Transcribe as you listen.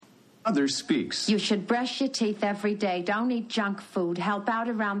Mother speaks. You should brush your teeth every day. Don't eat junk food. Help out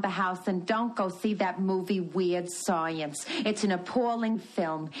around the house. And don't go see that movie, Weird Science. It's an appalling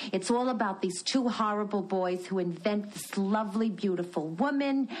film. It's all about these two horrible boys who invent this lovely, beautiful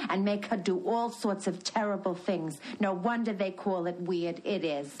woman and make her do all sorts of terrible things. No wonder they call it weird. It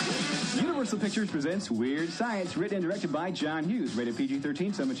is. Universal Pictures presents Weird Science, written and directed by John Hughes. Rated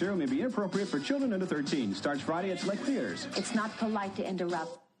PG-13. Some material may be inappropriate for children under 13. Starts Friday at select theaters. It's not polite to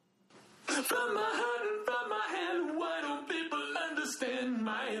interrupt. From my heart and from my hand, why don't people understand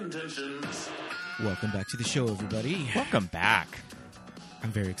my intentions? Welcome back to the show, everybody. Welcome back.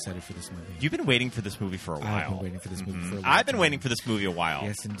 I'm very excited for this movie. You've been waiting for this movie for a while. I've been waiting for this movie for a while. I've been waiting for this movie a while.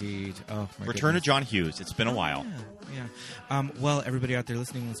 Yes, indeed. Oh, my Return goodness. to John Hughes. It's been a while. Yeah. Well, everybody out there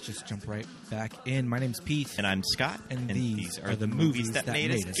listening, let's just jump right back in. My name's Pete. And I'm Scott. And these are the movies that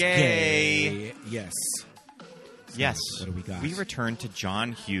made us gay. Yes. Yes. What do we got? We returned to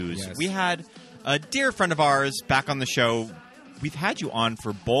John Hughes. Yes. We had a dear friend of ours back on the show. We've had you on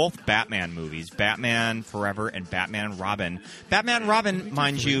for both Batman movies, Batman Forever and Batman Robin. Batman Robin,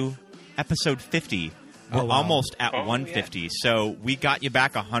 mind you, episode 50. We're almost at 150. Yeah. So we got you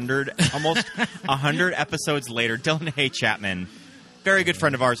back 100, almost 100 episodes later. Dylan Hay Chapman, very good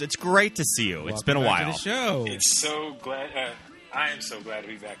friend of ours. It's great to see you. Welcome it's been a while. To the show. It's so glad. I am so glad to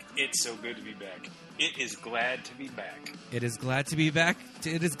be back. It's so good to be back. It is glad to be back. It is glad to be back.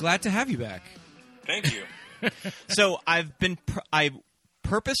 It is glad to have you back. Thank you. So I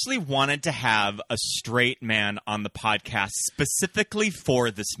purposely wanted to have a straight man on the podcast specifically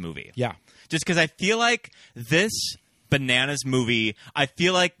for this movie. Yeah. Just because I feel like this bananas movie, I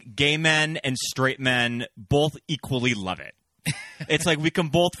feel like gay men and straight men both equally love it. It's like we can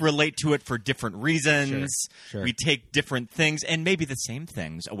both relate to it for different reasons. Sure. We take different things and maybe the same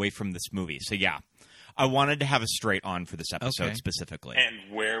things away from this movie. So yeah, I wanted to have a straight on for this episode specifically.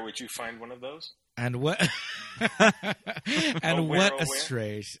 And where would you find one of those? And what? A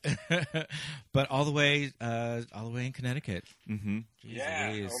straight. But all the way in Connecticut. Mm-hmm.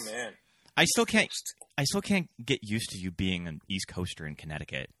 Yeah. Oh man. I still can't get used to you being an East Coaster in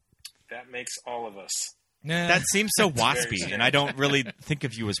Connecticut. That makes all of us. That seems so waspy, and I don't really think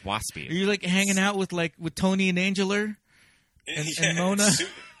of you as waspy. Are you like hanging out with Tony and Angela and Mona?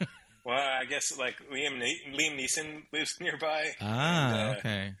 Well, I guess like Liam Neeson lives nearby.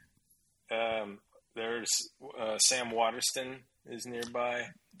 Okay. There's Sam Waterston is nearby.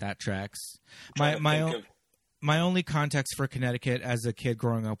 That tracks. My only context for Connecticut as a kid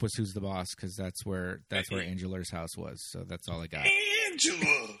growing up was Who's the Boss, because that's where Angela's house was. So that's all I got.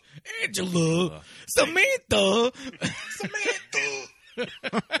 Angela, Samantha,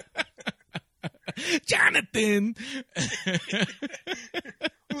 Jonathan.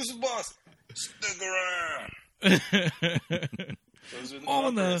 Who's the boss? Stick around. Those are the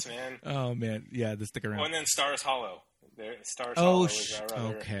Muppets, man. Oh man, yeah, the Stick Around. Oh, and then Stars Hollow. Hollow was our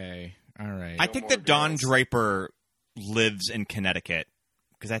other. Okay. All right. I think that Don Draper lives in Connecticut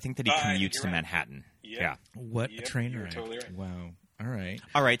because I think that he commutes to Manhattan. Yep. Yeah. What a train ride. Totally right. Wow. All right.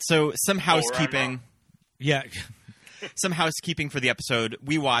 All right. So some housekeeping. Yeah. Some housekeeping for the episode.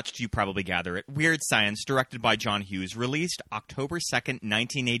 We watched, you probably gather it, Weird Science, directed by John Hughes, released October 2nd,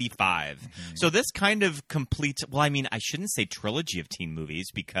 1985. Mm-hmm. So this kind of completes, well, I mean, I shouldn't say trilogy of teen movies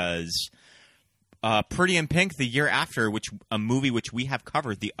because Pretty in Pink, the year after, a movie which we have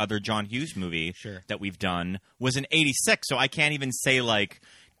covered, the other John Hughes movie that we've done, was in 86. So I can't even say like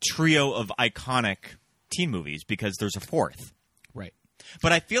trio of iconic teen movies because there's a fourth. Right.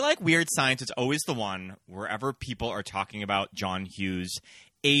 But I feel like Weird Science is always the one wherever people are talking about John Hughes'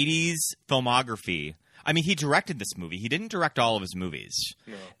 80s filmography. I mean, he directed this movie. He didn't direct all of his movies.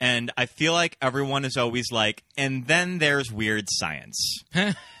 No. And I feel like everyone is always like, and then there's Weird Science.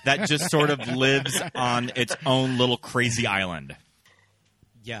 That just sort of lives on its own little crazy island.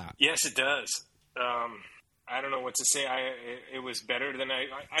 Yeah. Yes, it does. I don't know what to say. It was better than I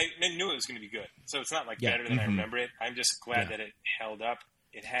knew it was going to be good. So it's not like better than I remember it. I'm just glad that it held up.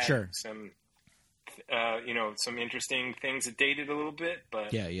 It had some, some interesting things that dated a little bit.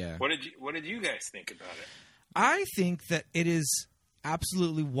 But what did you guys think about it? I think that it is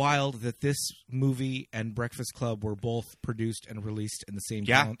absolutely wild that this movie and Breakfast Club were both produced and released in the same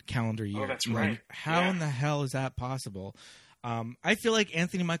calendar year. Oh, that's right. How in the hell is that possible? I feel like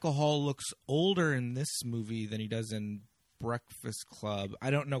Anthony Michael Hall looks older in this movie than he does in Breakfast Club. I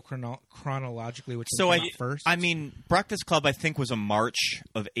don't know chronologically which one came out first. I mean, Breakfast Club, I think, was a March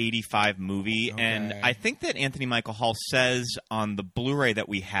of 85 movie. Okay. And I think that Anthony Michael Hall says on the Blu-ray that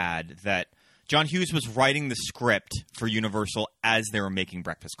we had that John Hughes was writing the script for Universal as they were making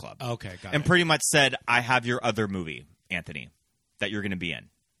Breakfast Club. Okay, got it. And pretty much said, I have your other movie, Anthony, that you're going to be in.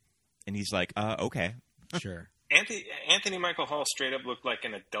 And he's like, okay. Sure. Anthony Michael Hall straight up looked like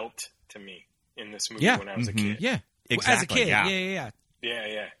an adult to me in this movie Yeah. when I was a kid. Yeah. Exactly, As a kid. yeah.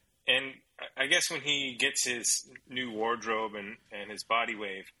 Yeah. And I guess when he gets his new wardrobe and his body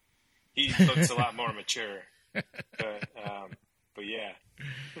wave, he looks a lot more mature. But yeah.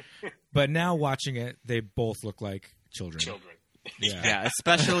 But now watching it, they both look like children. Yeah,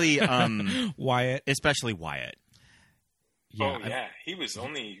 especially Wyatt. Especially Wyatt. Yeah, he was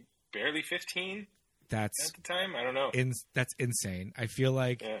only barely 15 at the time. I don't know. That's insane. I feel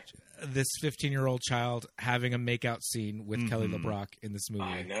like this 15-year-old child having a makeout scene with Kelly LeBrock in this movie.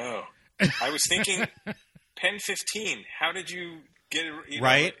 I know. I was thinking, Pen 15. How did you get it?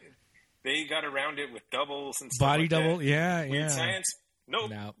 Right? They got around it with doubles and stuff. Body like double. That. Yeah. Weird Science.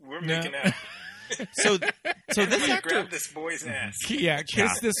 Nope. We're making out. So this actor grab this boy's ass. Yeah,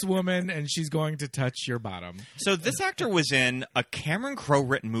 kiss this woman, and she's going to touch your bottom. So this actor was in a Cameron Crowe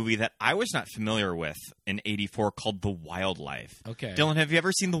written movie that I was not familiar with in '84 called The Wildlife. Okay, Dylan, have you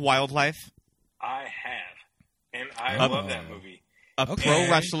ever seen The Wildlife? I have, and I love that movie. A pro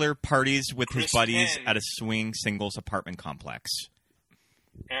wrestler parties with Chris his buddies Penn. at a swing singles apartment complex.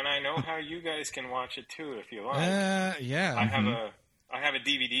 And I know how you guys can watch it too if you like. Yeah. I have a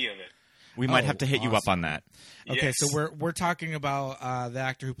DVD of it. We might have to hit you up on that. Okay, Yes. so we're talking about the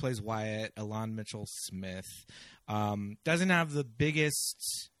actor who plays Wyatt, Alon Mitchell Smith. Doesn't have the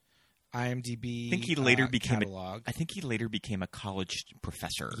biggest IMDb. I think he later became catalog. I think he later became a college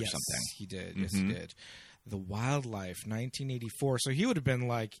professor or something. He did. Yes, he did. The Wildlife, 1984. So he would have been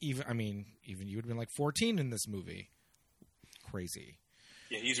like even you would have been like 14 in this movie. Crazy.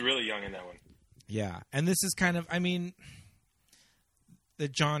 Yeah, he's really young in that one. Yeah, and this is kind of the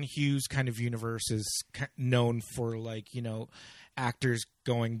John Hughes kind of universe is known for actors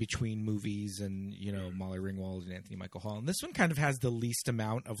going between movies and Molly Ringwald and Anthony Michael Hall, and this one kind of has the least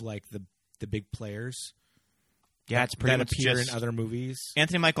amount of the big players. Yeah, it's pretty that much appear just in other movies.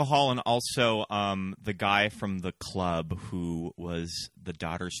 Anthony Michael Hall and also the guy from The Club who was the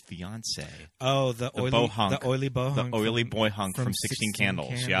daughter's fiance. Oh, the oily boy hunk from 16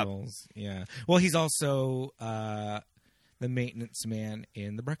 Candles. Yep. Yeah. Well, he's also the maintenance man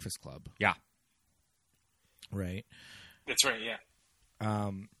in The Breakfast Club. Yeah. Right. That's right. Yeah.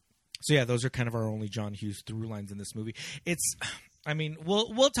 So yeah, those are kind of our only John Hughes through lines in this movie.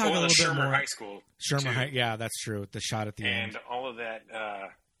 We'll talk a little bit Shermer more. High School. Shermer High, yeah, that's true. The shot at the end, and all of that,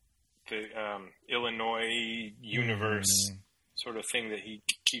 the Illinois universe sort of thing that he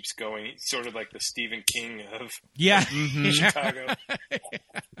keeps going, sort of like the Stephen King of Chicago.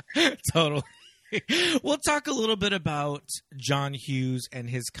 Totally. We'll talk a little bit about John Hughes and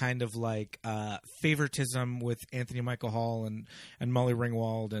his kind of favoritism with Anthony Michael Hall and Molly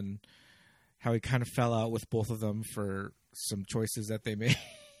Ringwald, and how he kind of fell out with both of them for some choices that they made.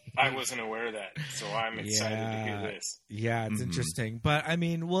 I wasn't aware of that, so I'm excited to hear this. Yeah, it's interesting. But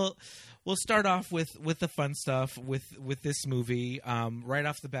we'll start off with the fun stuff with this movie. Right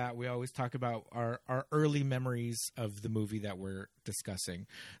off the bat, we always talk about our early memories of the movie that we're discussing.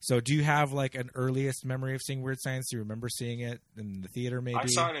 So do you have an earliest memory of seeing Weird Science? Do you remember seeing it in the theater maybe? I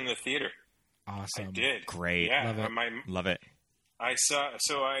saw it in the theater. Awesome. I did. Great. Yeah, Love it. I saw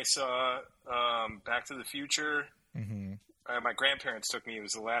Back to the Future. Mm-hmm. My grandparents took me. It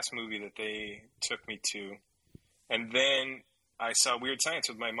was the last movie that they took me to. And then I saw Weird Science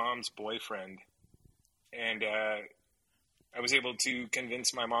with my mom's boyfriend. And I was able to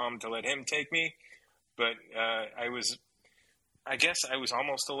convince my mom to let him take me. But I guess I was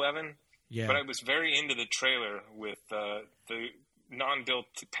almost 11. Yeah. But I was very into the trailer with the non-built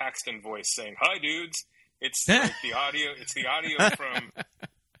Paxton voice saying, "Hi, dudes." It's the audio. It's the audio from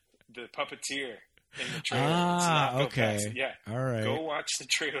the Puppeteer in the trailer. Okay. Paxton. Yeah. All right. Go watch the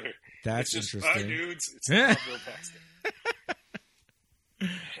trailer. That's it's just, interesting. "Hi, dudes." It's not Bill Paxton.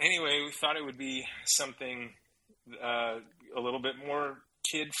 Anyway, we thought it would be something a little bit more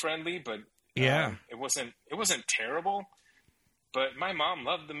kid-friendly, but it wasn't terrible. But my mom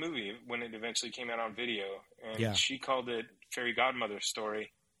loved the movie when it eventually came out on video, and she called it Fairy Godmother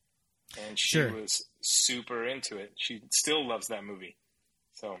Story, and she was super into it. She still loves that movie.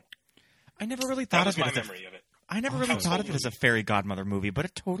 So I never really thought of it as memory of it. I never really thought of it as a fairy godmother movie, but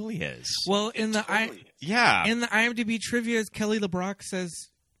it totally is. Well, in the IMDb trivia, Kelly LeBrock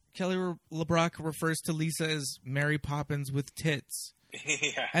refers to Lisa as Mary Poppins with tits.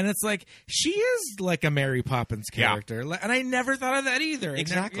 Yeah. And it's she is like a Mary Poppins character. And I never thought of that either.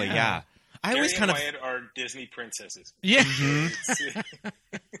 Exactly, I always kind of Wyatt are Disney princesses. Yeah.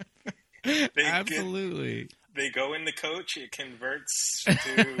 Absolutely. They go in the coach. It converts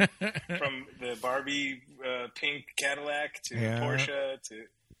from the Barbie pink Cadillac to Porsche.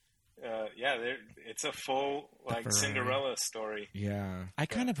 it's a full like Cinderella story. Yeah, I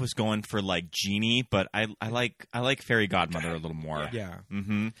kind of was going for like Genie, but I like Fairy Godmother a little more. Yeah.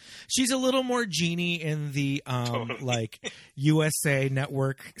 Mm-hmm. She's a little more Genie in the like USA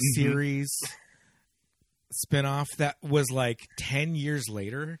Network series spinoff that was like 10 years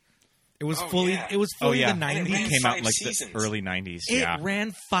later. It was fully the 90s. It came out in like seasons. the early 90s. It yeah.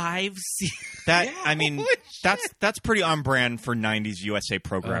 ran 5 seasons. I mean, that's pretty on brand for 90s USA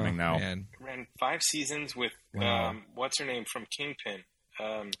programming, though. Man. Ran 5 seasons with what's her name from Kingpin?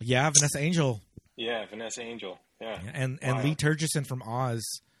 Vanessa Angel. Yeah, Vanessa Angel. Yeah, and Lee Turgison from Oz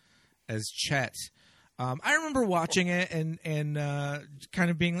as Chet. I remember watching it and kind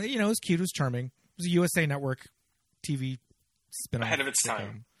of being, it was cute, it was charming. It was a USA Network TV spinoff. Ahead of its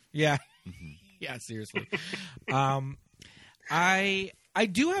time. Yeah. Yeah, seriously. I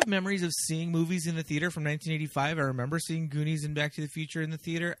do have memories of seeing movies in the theater from 1985. I remember seeing Goonies and Back to the Future in the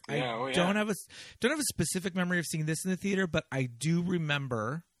theater. Don't have a specific memory of seeing this in the theater, but I do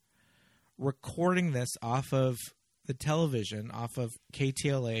remember recording this off of the television, off of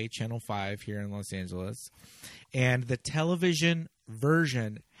KTLA Channel 5 here in Los Angeles. And the television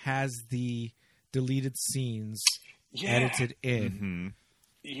version has the deleted scenes edited in. Mm-hmm.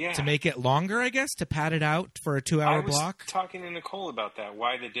 Yeah. To make it longer, I guess, to pad it out for a 2-hour block. I was talking to Nicole about that,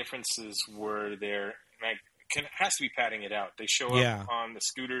 why the differences were there. And it has to be padding it out. They show up on the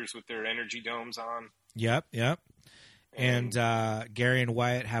scooters with their energy domes on. Yep. And Gary and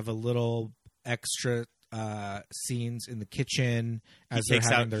Wyatt have a little extra scenes in the kitchen as he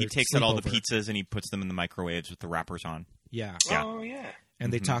takes out all the pizzas and he puts them in the microwaves with the wrappers on. Yeah. Oh, yeah.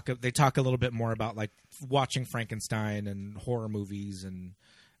 And they talk a little bit more about like watching Frankenstein and horror movies and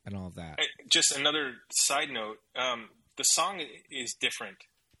all of that. Just another side note, the song is different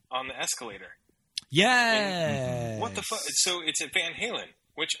on the escalator. Yeah. What the fuck? So it's a Van Halen,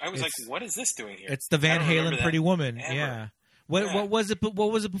 which I was like, what is this doing here? It's the Van Halen Pretty Woman. Ever. Yeah. What was it?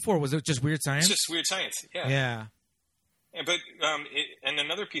 What was it before? Was it just Weird Science? It's just Weird Science. Yeah. Yeah. But and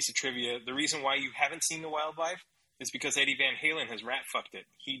another piece of trivia: the reason why you haven't seen The Wildlife is because Eddie Van Halen has rat fucked it.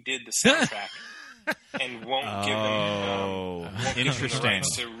 He did the soundtrack and won't give them the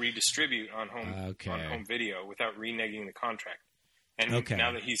rights to redistribute on home video without reneging the contract. And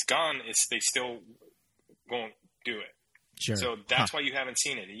now that he's gone, they still won't do it. Sure. So that's why you haven't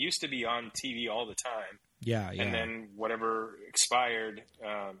seen it. It used to be on TV all the time. Yeah. And then whatever expired,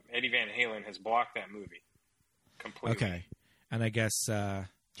 Eddie Van Halen has blocked that movie completely. Okay. And I guess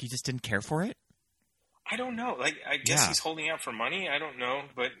he just didn't care for it? I don't know. Like, I guess he's holding out for money. I don't know.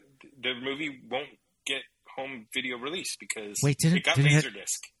 But the movie won't get home video release because it got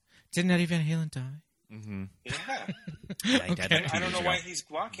Laserdisc. Didn't Eddie Van Halen die? Mm-hmm. Yeah. I don't know why he's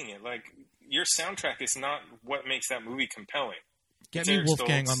blocking it. Like, your soundtrack is not what makes that movie compelling. Get me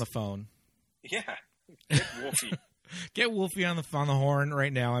Wolfgang on the phone. Yeah. Get Wolfie. Get Wolfie on the horn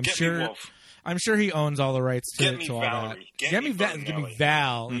right now. Get me Wolf. I'm sure he owns all the rights to all Valerie. that. Get me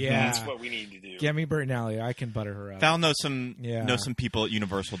Val. Mm-hmm. Yeah, that's what we need to do. Get me Bertinelli. I can butter her up. Val knows some people at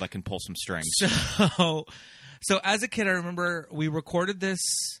Universal that can pull some strings. So as a kid, I remember we recorded this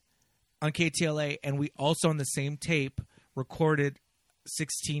on KTLA, and we also on the same tape recorded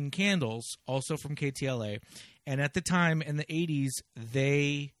 16 Candles, also from KTLA. And at the time in the 80s,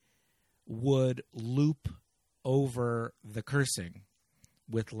 they would loop over the cursing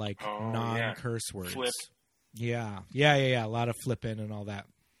with like non-curse words. Flip. Yeah. A lot of flipping and all that.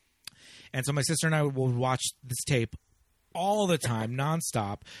 And so my sister and I would watch this tape all the time,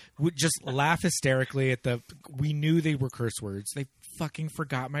 nonstop. Would just laugh hysterically at we knew they were curse words. They fucking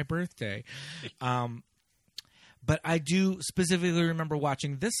forgot my birthday. But I do specifically remember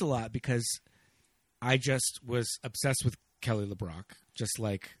watching this a lot because I just was obsessed with Kelly LeBrock. Just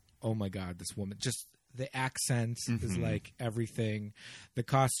like, oh my God, this woman. Just the accent is like everything. The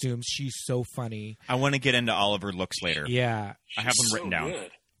costumes, she's so funny. I want to get into all of her looks later. Yeah. I have them written down.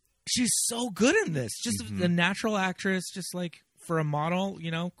 Good. She's so good in this. Just the natural actress, just like for a model,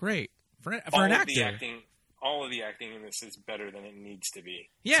 great. For an actor. All of the acting in this is better than it needs to be.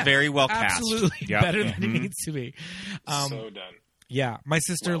 Yeah. It's very well cast. Absolutely better than it needs to be. So done. Yeah. My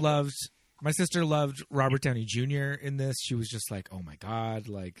sister loved Robert Downey Jr. in this. She was just like, oh my God,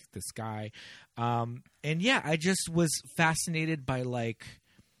 like this guy. And yeah, I just was fascinated by like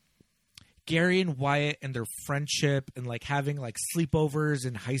Gary and Wyatt and their friendship and like having like sleepovers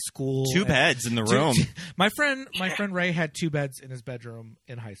in high school. 2 beds in the room. My friend Ray had 2 beds in his bedroom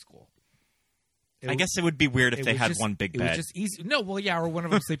in high school. I guess it would be weird if they had one big bed. It was just easy. No, well, yeah, or one of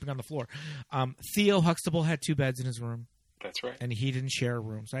them sleeping on the floor. Theo Huxtable had 2 beds in his room. That's right. And he didn't share a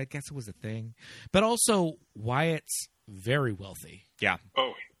room, so I guess it was a thing. But also, Wyatt's very wealthy. Yeah.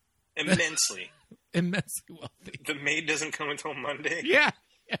 Oh, Immensely. Immensely wealthy. The maid doesn't come until Monday? Yeah.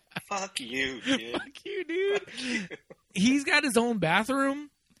 Fuck you, dude. Fuck you, dude. He's got his own bathroom.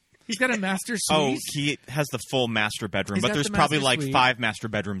 He's got a master suite. Oh, he has the full master bedroom, but there's probably like 5 master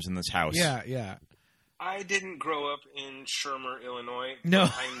bedrooms in this house. Yeah, yeah. I didn't grow up in Shermer, Illinois. No.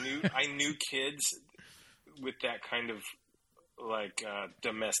 I knew kids with that kind of like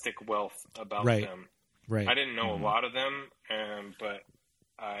domestic wealth about them. Right. I didn't know a lot of them, but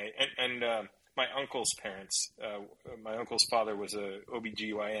my uncle's parents, my uncle's father was a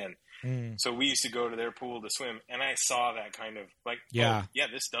OBGYN. So we used to go to their pool to swim, and I saw that kind of like,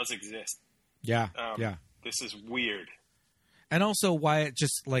 this does exist. Yeah, This is weird. And also Wyatt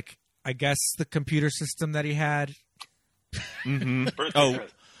just like, I guess the computer system that he had. Birthday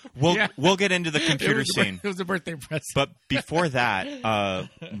present. We'll get into the computer scene. It was a birthday present. But before that,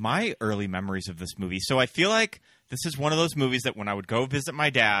 my early memories of this movie. So I feel like this is one of those movies that when I would go visit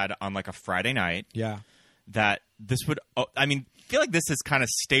my dad on like a Friday night, that this would, I feel like this is kind of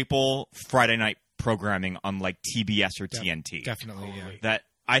staple Friday night programming on like TBS or TNT. Definitely, yeah. That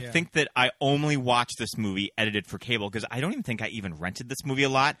I think that I only watched this movie edited for cable because I don't even think I even rented this movie a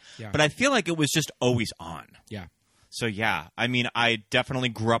lot. Yeah. But I feel like it was just always on. Yeah. So, yeah, I definitely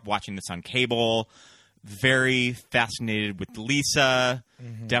grew up watching this on cable. Very fascinated with Lisa.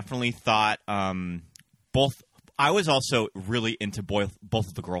 Definitely thought both. I was also really into both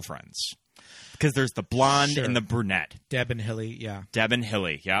of the girlfriends because there's the blonde and the brunette. Deb and Hilly, yeah. Deb and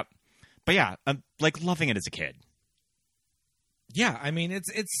Hilly, yep. But, yeah, I'm like loving it as a kid. Yeah,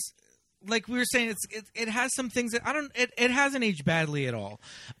 it's like we were saying, it has some things that it hasn't aged badly at all.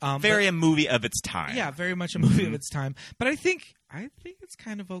 A movie of its time. Yeah, very much a movie of its time. But I think it's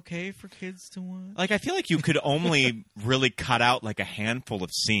kind of okay for kids to watch. Like I feel like you could only really cut out like a handful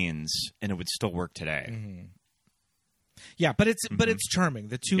of scenes and it would still work today. Yeah, but it's charming.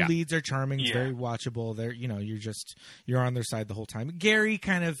 The two leads are charming. It's very watchable. They're you're on their side the whole time. Gary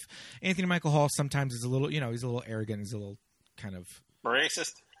Anthony Michael Hall sometimes is a little he's a little arrogant. He's a little kind of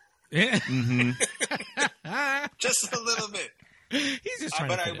racist. Yeah. Just a little bit. He's just trying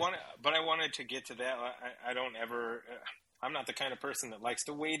to But I wanted to get to that. I don't ever. I'm not the kind of person that likes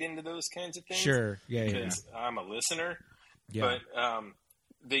to wade into those kinds of things. Sure. Yeah. Because I'm a listener. Yeah. But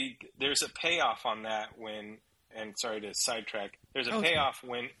there's a payoff on that when. And sorry to sidetrack. There's a payoff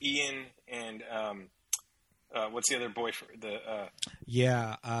when Ian and what's the other boyfriend?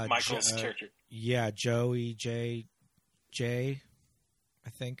 Michael's character. Yeah, Joey J. I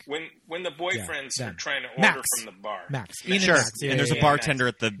think when the boyfriends are trying to order Max. from the bar, Max. Sure, Max. And there's a bartender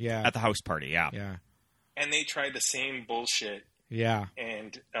at the house party. Yeah, yeah. And they tried the same bullshit. Yeah,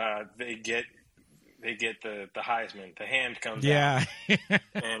 and they get the Heisman. The hand comes out. Yeah,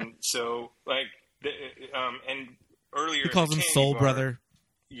 and so like and earlier he calls him Soul Brother.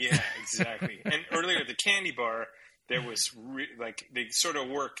 Yeah, exactly. And earlier at the candy bar, there was they sort of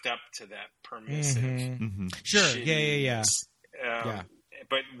worked up to that permissive. Sure. Yeah.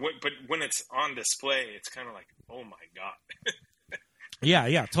 But when it's on display, it's kind of like, oh my god.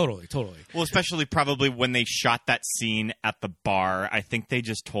 Yeah, totally. Well, especially probably when they shot that scene at the bar, I think they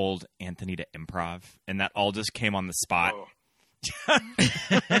just told Anthony to improv, and that all just came on the spot. Oh.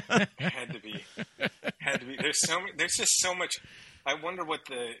 Had to be. There's just so much. I wonder what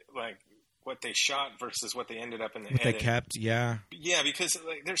they shot versus what they ended up in the edit. They kept, yeah, because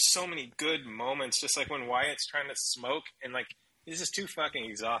there's so many good moments. Just like when Wyatt's trying to smoke and he's just too fucking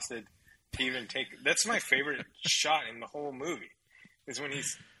exhausted to even take. That's my favorite shot in the whole movie. Is when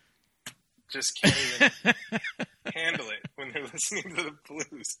he's just can't even handle it when they're listening to the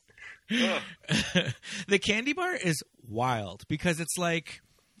blues. The candy bar is wild because it's like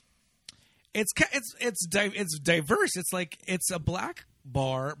it's diverse. It's like it's a black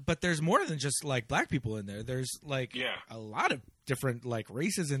bar, but there's more than just like black people in there. There's a lot of different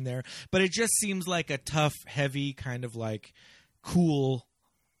races in there, but it just seems like a tough, heavy kind of cool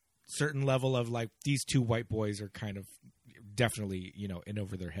certain level of these two white boys are kind of definitely in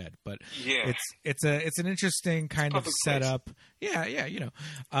over their head, but it's an interesting kind of setup.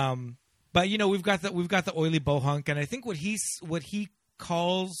 But we've got the oily bohunk, and I think what he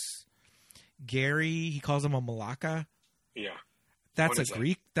calls Gary, he calls him a malaka. Yeah, that's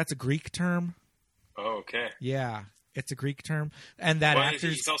a Greek term. Oh, okay. Yeah, it's a Greek term, and that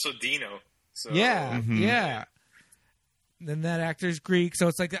actor's he's also Dino. So. Yeah, yeah. Then that actor's Greek, so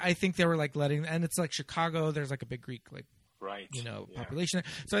it's I think they were letting, and it's Chicago. There's a big Greek right, population.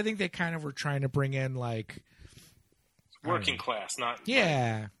 So I think they kind of were trying to bring in working class, not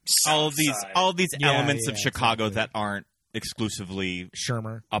all of these elements of Chicago that aren't exclusively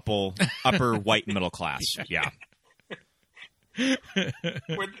Shermer upper white middle class. Yeah.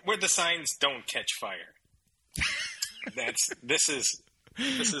 where the signs don't catch fire. This is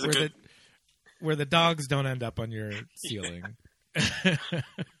a good where the dogs don't end up on your ceiling.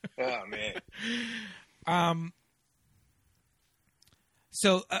 Oh man.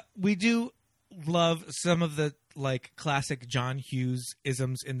 So we do love some of the like classic John Hughes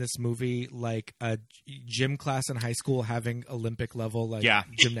isms in this movie, like a gym class in high school having Olympic level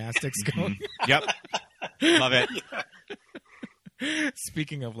gymnastics going. Yep, love it. Yeah.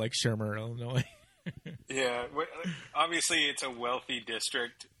 Speaking of like Shermer, Illinois. Yeah, obviously it's a wealthy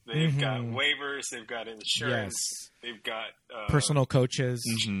district. They've got waivers, they've got insurance, they've got personal coaches,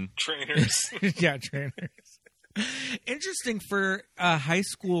 trainers. Yeah, trainers. Interesting for a high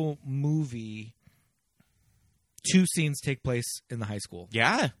school movie. 2 scenes take place in the high school.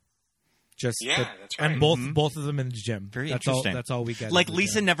 Yeah. That's right. And both of them in the gym. Very that's interesting. That's all we get. Like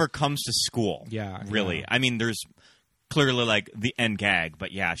Lisa never comes to school. Yeah. Really. Yeah. I mean, there's clearly like the end gag, but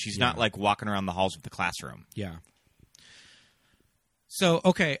she's not like walking around the halls of the classroom. Yeah. So,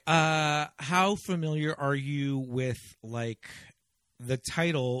 okay, how familiar are you with like the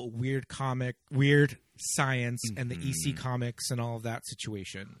title Weird Science and the EC Comics and all of that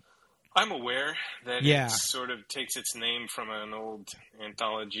situation? I'm aware that it sort of takes its name from an old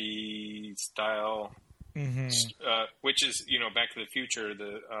anthology style, which is, Back to the Future,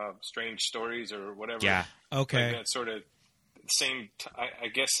 the Strange Stories or whatever. Yeah. Okay. Like that sort of same, I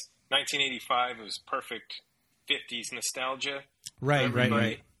guess 1985 was perfect 50s nostalgia.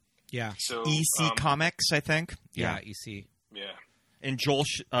 Right. Yeah. So EC Comics, I think. Yeah, EC. Yeah. And Joel,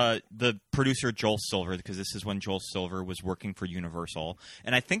 the producer Joel Silver, because this is when Joel Silver was working for Universal,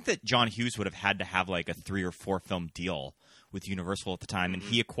 and I think that John Hughes would have had to have like a 3 or 4 film deal with Universal at the time, and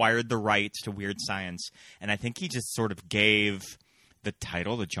he acquired the rights to Weird Science, and I think he just sort of gave the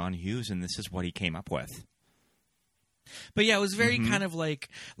title to John Hughes, and this is what he came up with. But yeah, it was very kind of like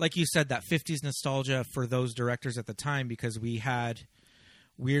you said, that 50s nostalgia for those directors at the time, because we had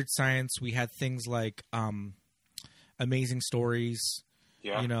Weird Science, we had things like Amazing Stories,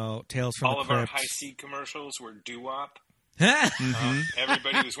 Tales from all the Crypt. All of our High C commercials were doo-wop.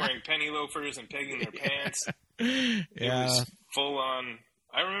 Everybody was wearing penny loafers and pegging their pants. It was full on.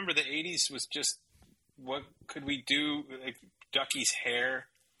 I remember the 80s was just, what could we do? Like Ducky's hair.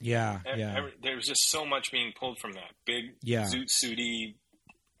 Yeah. There was just so much being pulled from that. Big zoot suity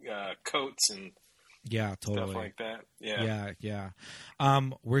coats and totally. stuff like that. Yeah.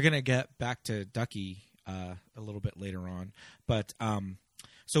 We're going to get back to Ducky a little bit later on. But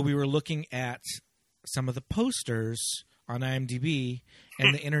so we were looking at some of the posters on IMDb,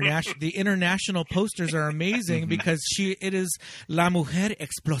 and the international posters are amazing because it is La Mujer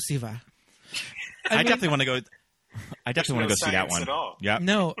Explosiva. I definitely want to go. I definitely want to go see that one. Yeah.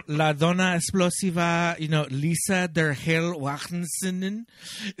 No, La Donna Explosiva, Lisa der Hell Wachensinen.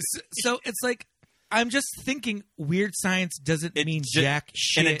 So it's like, I'm just thinking Weird Science doesn't mean jack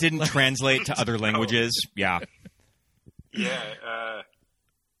shit. And it didn't translate to other languages. Yeah. Yeah.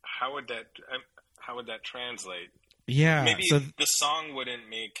 How would that translate? Yeah. Maybe the song wouldn't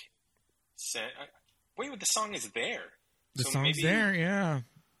make sense. Wait, the song is there. The song's there, yeah.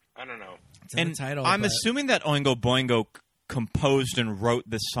 I don't know. It's in the title, I'm assuming that Oingo Boingo composed and wrote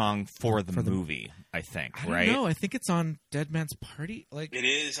this song for the movie, I think, right? No, I think it's on Dead Man's Party. Like it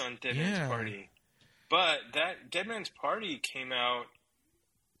is on Dead Man's Party. But that Dead Man's Party came out,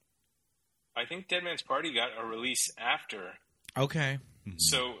 I think Dead Man's Party got a release after. Okay.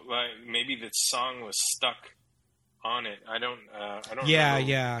 So maybe the song was stuck on it. I don't remember.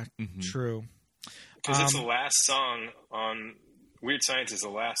 Yeah. True. Because it's the last song on Weird Science is the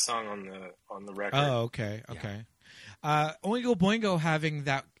last song on the record. Oh, okay. Oingo Boingo having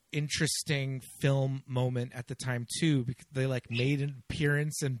that interesting film moment at the time too, because they made an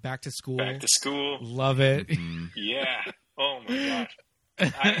appearance in Back to School. Back to School. Love it. Yeah. Oh my gosh.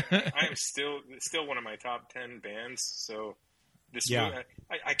 I am still one of my top 10 bands. So this movie,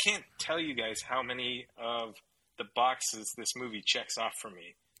 I can't tell you guys how many of the boxes this movie checks off for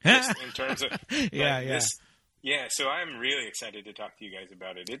me. Just in terms of so I'm really excited to talk to you guys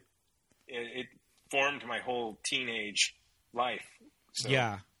about it. It formed my whole teenage life. So,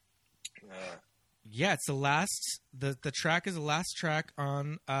 it's the last. The track is the last track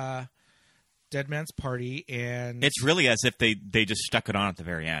on Dead Man's Party, and it's really as if they just stuck it on at the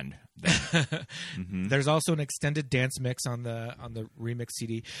very end. There's also an extended dance mix on the remix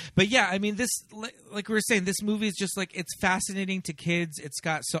CD. But yeah, I mean, this, like we were saying, this movie is just like, it's fascinating to kids. It's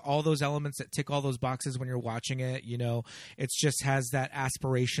got all those elements that tick all those boxes when you're watching it. It just has that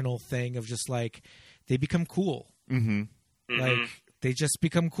aspirational thing of just like they become cool. Like they just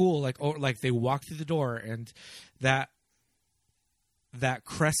become cool. Like they walk through the door, and that that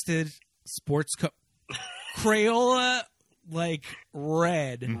crested sports coat, Crayola, like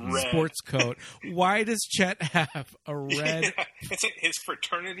red sports coat. Why does Chet have a red? It's his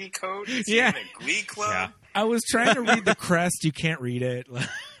fraternity coat. It's in a glee club. Yeah. I was trying to read the crest. You can't read it.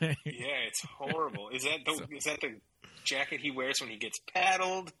 Yeah, it's horrible. Is that the jacket he wears when he gets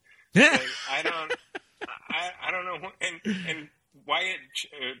paddled? Like, I don't know. And Wyatt.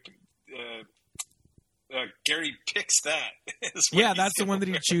 Gary picks that. Yeah, that's the one that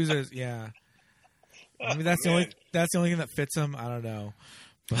he chooses. Yeah, I mean that's the only thing that fits him. I don't know.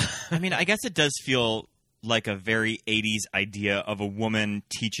 I mean, I guess it does feel like a very 80s idea of a woman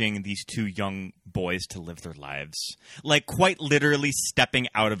teaching these two young boys to live their lives, like quite literally stepping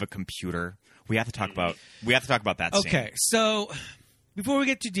out of a computer. We have to talk about that. Okay, scene. So before we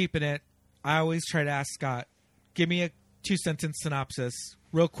get too deep in it, I always try to ask Scott, give me a 2-sentence synopsis,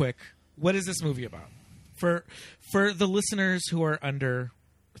 real quick. What is this movie about? For the listeners who are under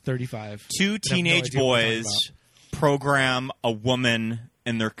 35. Two teenage boys program a woman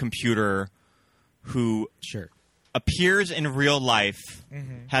in their computer who appears in real life,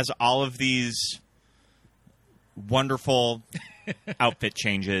 has all of these wonderful outfit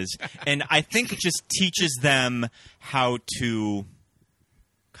changes, and I think it just teaches them how to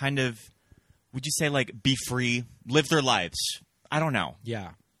kind of, would you say, like, be free, live their lives. I don't know.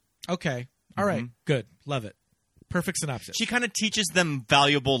 Yeah. Okay. All right. Good. Love it. Perfect synopsis. She kind of teaches them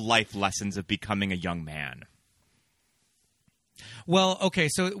valuable life lessons of becoming a young man. Well, okay,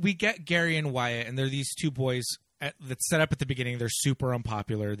 so we get Gary and Wyatt, and they're these two boys that set up at the beginning. They're super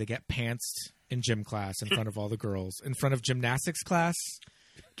unpopular. They get pantsed in gym class in front of all the girls. In front of gymnastics class.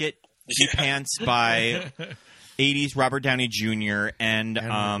 Get pantsed by 80s Robert Downey Jr. and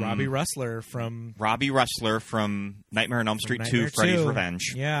Robbie Rustler from Nightmare on Elm Street 2, Freddy's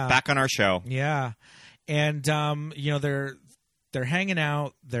Revenge. Yeah. Back on our show. Yeah. And, they're hanging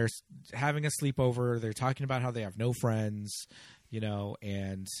out. They're having a sleepover. They're talking about how they have no friends,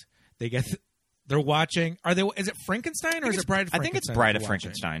 and they're watching. Is it Frankenstein or is it Bride of Frankenstein? I think it's Bride of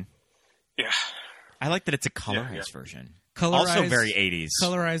Frankenstein. Yeah. I like that it's a colorized version. Also very 80s.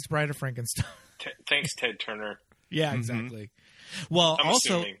 Colorized Bride of Frankenstein. Thanks, Ted Turner. Yeah, exactly. Well, I'm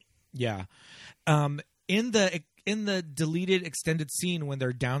also, assuming. Yeah, in the deleted extended scene when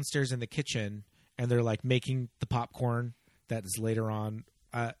they're downstairs in the kitchen and they're like making the popcorn that is later on,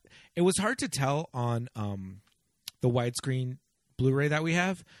 it was hard to tell on the widescreen Blu-ray that we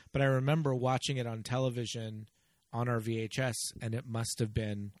have, but I remember watching it on television on our VHS, and it must have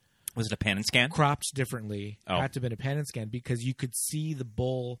been. Was it a pan and scan? Cropped differently. Oh. It had to have been a pan and scan because you could see the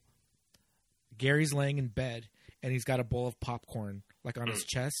bowl. Gary's laying in bed, and he's got a bowl of popcorn like on his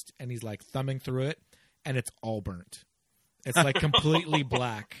chest, and he's like thumbing through it, and it's all burnt. It's like completely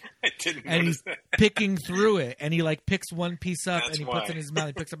black. I didn't and notice he's that. picking through it, and he like picks one piece up That's and he why. puts it in his mouth.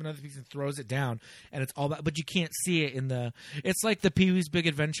 He picks up another piece and throws it down, and it's all but you can't see it in the. It's like the Pee-wee's Big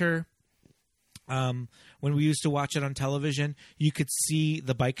Adventure. When we used to watch it on television, you could see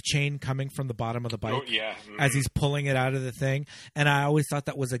the bike chain coming from the bottom of the bike as he's pulling it out of the thing. And I always thought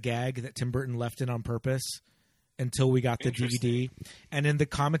that was a gag that Tim Burton left in on purpose until we got the DVD. And in the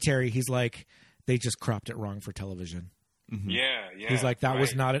commentary, he's like, they just cropped it wrong for television. Mm-hmm. Yeah. He's like, that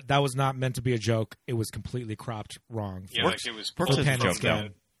was not meant to be a joke. It was completely cropped wrong. Yeah, like it was works as a joke,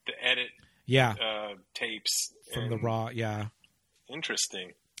 the edit tapes. From the raw,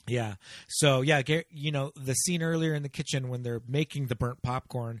 Interesting. Yeah. So, the scene earlier in the kitchen when they're making the burnt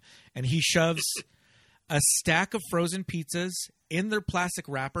popcorn, and he shoves a stack of frozen pizzas in their plastic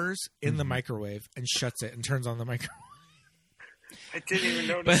wrappers in the microwave and shuts it and turns on the microwave. I didn't even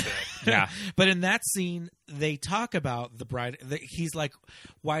notice that. Yeah. But in that scene, they talk about the bride. He's like,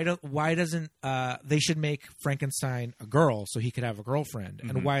 why doesn't they should make Frankenstein a girl so he could have a girlfriend?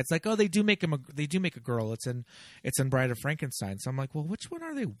 And why it's like, oh, they do make a girl. It's in Bride of Frankenstein. So I'm like, well, which one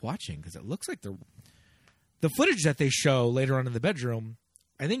are they watching? Because it looks like the footage that they show later on in the bedroom,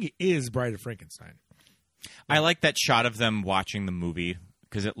 I think it is Bride of Frankenstein. I like that shot of them watching the movie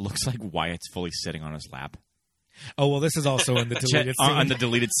because it looks like Wyatt's fully sitting on his lap. Oh, well, this is also in the deleted scene. On the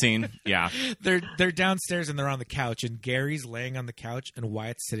deleted scene, yeah. They're downstairs and they're on the couch, and Gary's laying on the couch and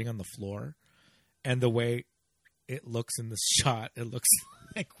Wyatt's sitting on the floor. And the way it looks in the shot, it looks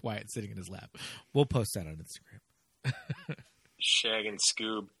like Wyatt sitting in his lap. We'll post that on Instagram. Shag and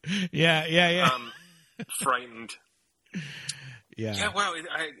Scoob. Yeah. Frightened. Yeah. Yeah, wow.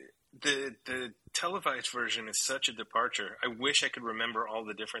 The televised version is such a departure. I wish I could remember all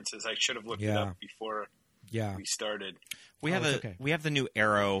the differences. I should have looked it up before we started. We have we have the new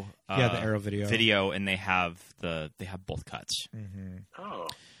Arrow. The Arrow video, and they have both cuts. Oh.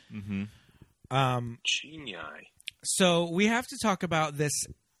 Mm-hmm. Genii. So we have to talk about this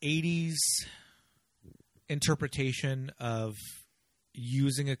 80s interpretation of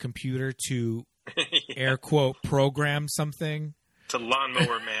using a computer to air quote program something. To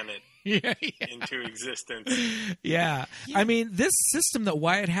lawnmower man it into existence. Yeah. I mean, this system that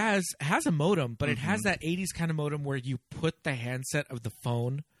Wyatt has a modem, but it has that 80s kind of modem where you put the handset of the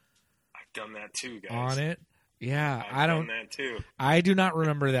phone. I've done that too, guys. On it. Yeah. I've done that too. I do not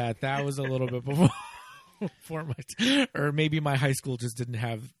remember that. That was a little bit before or maybe my high school just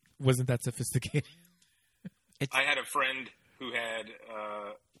wasn't that sophisticated. I had a friend who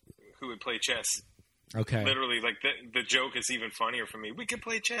would play chess. Okay. Literally, like the joke is even funnier for me. We could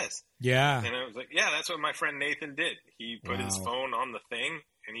play chess. Yeah. And I was like, yeah, that's what my friend Nathan did. He put his phone on the thing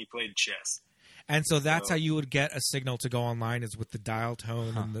and he played chess. And so that's how you would get a signal to go online, is with the dial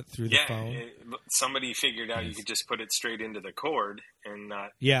tone and through the phone. Somebody figured out you could just put it straight into the cord and not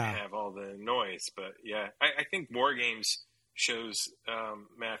have all the noise. But yeah, I think War Games shows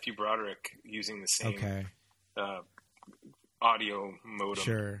Matthew Broderick using the same audio modem.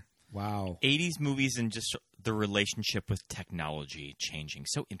 Sure. Wow. 80s movies and just the relationship with technology changing.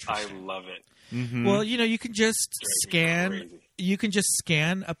 So interesting. I love it. Mm-hmm. Well, you can just scan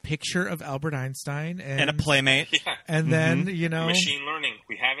a picture of Albert Einstein and a Playmate. Yeah. And then, machine learning.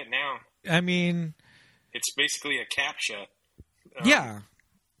 We have it now. I mean, it's basically a CAPTCHA. Yeah.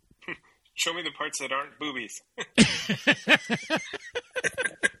 Show me the parts that aren't boobies.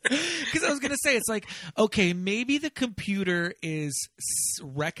 Because I was going to say, it's like, okay, maybe the computer is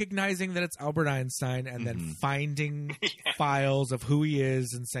recognizing that it's Albert Einstein and then finding files of who he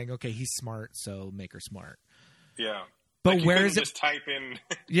is and saying, okay, he's smart, so make her smart. Yeah. But like where is it? Just type in.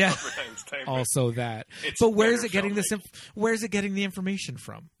 Albert Einstein. Also that. But where is it getting this? Where is it getting the information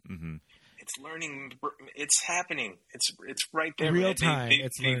from? Mm-hmm. It's learning. It's happening. It's right there. Real time.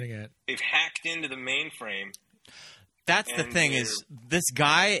 It's learning it. They've hacked into the mainframe. That's the thing is this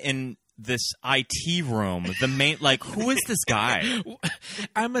guy in this IT room, who is this guy?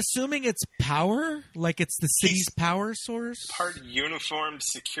 I'm assuming it's power, like it's the city's power source. Part uniformed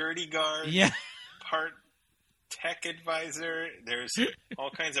security guard. Yeah. Part tech advisor. There's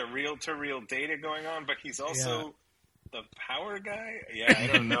all kinds of reel-to-reel data going on, but he's also the power guy. Yeah, I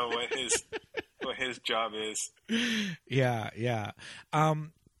don't know what his job is. Yeah.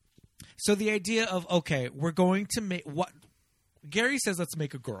 So the idea of, okay, we're going to make what Gary says, let's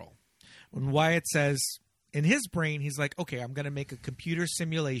make a girl. When Wyatt says in his brain, he's like, okay, I'm going to make a computer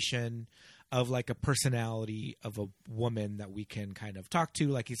simulation of like a personality of a woman that we can kind of talk to.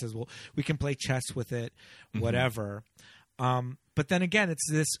 Like he says, well, we can play chess with it, whatever. But then again, it's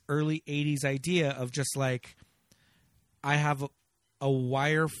this early 80s idea of just like, I have a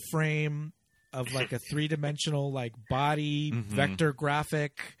wireframe of like a 3-dimensional like body vector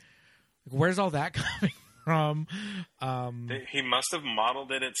graphic. Where's all that coming from? He must have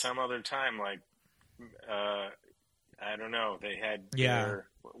modeled it at some other time. Like, I don't know. They had their,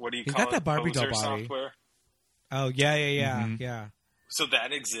 what do you call it? He's got that Barbie doll body. Software. Oh, yeah. So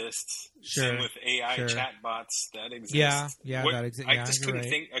that exists. Sure. Same with AI chatbots. That exists. Yeah, that exists. I just couldn't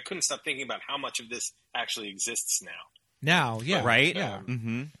think. I couldn't stop thinking about how much of this actually exists now. Right? Yeah.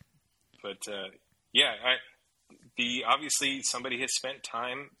 But obviously somebody has spent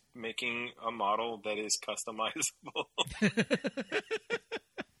time making a model that is customizable.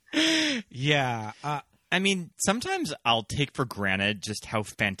 I mean, sometimes I'll take for granted just how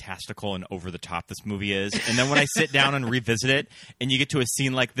fantastical and over the top this movie is. And then when I sit down and revisit it and you get to a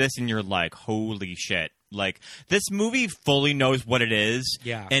scene like this and you're like, holy shit. Like, this movie fully knows what it is.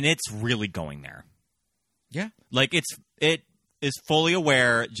 Yeah. And it's really going there. Yeah. Like, it is fully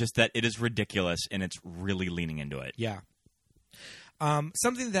aware just that it is ridiculous and it's really leaning into it. Yeah.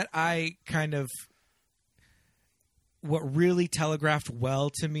 Something that I kind of, what really telegraphed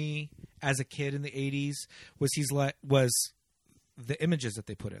well to me as a kid in the 80s was the images that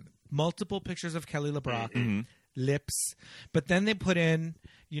they put in. Multiple pictures of Kelly LeBrock, lips, but then they put in,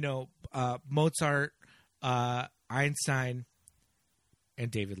 Mozart, Einstein, and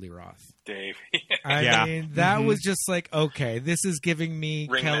David Lee Roth. Dave. I mean, that was just like, okay, this is giving me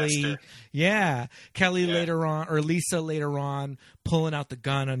Ringmaster. Kelly later on, or Lisa later on, pulling out the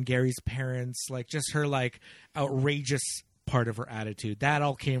gun on Gary's parents, like just her like outrageous part of her attitude. That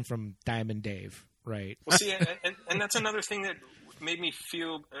all came from Diamond Dave, right? Well, see, and that's another thing that made me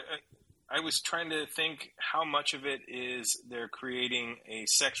feel. I was trying to think how much of it is they're creating a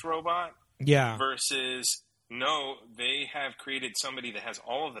sex robot, versus no, they have created somebody that has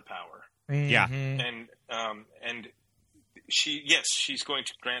all of the power. Yeah, and she's going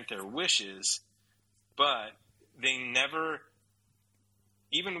to grant their wishes, but they never,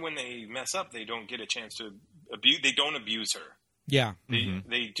 even when they mess up, they don't get a chance to they don't abuse her. Yeah.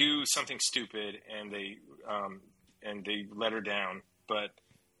 They do something stupid and they let her down. But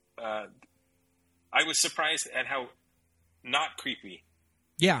I was surprised at how not creepy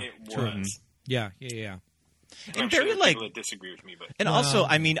it was. True. Yeah. I'm very sure people that disagree with me, but also,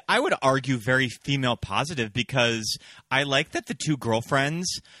 I mean, I would argue very female positive because I like that the two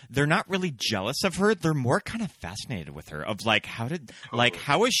girlfriends, they're not really jealous of her. They're more kind of fascinated with her. Of like,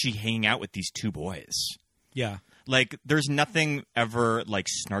 how is she hanging out with these two boys? Yeah. Like, there's nothing ever like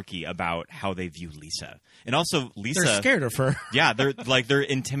snarky about how they view Lisa, and also Lisa. They're scared of her. Yeah, they're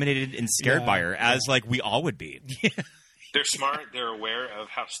intimidated and scared by her, as like we all would be. Yeah. They're smart. They're aware of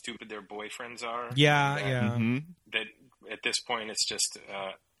how stupid their boyfriends are. Yeah. That at this point it's just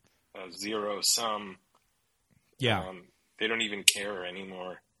a zero sum. Yeah. They don't even care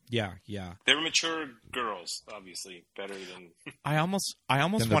anymore. Yeah. They're mature girls, obviously, better than. I almost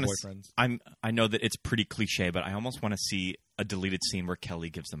want to. boyfriends. I know that it's pretty cliche, but I almost want to see a deleted scene where Kelly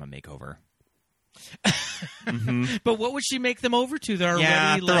gives them a makeover. But what would she make them over to? They're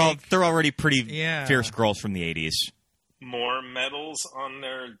already they're already pretty fierce girls from the 80s. More medals on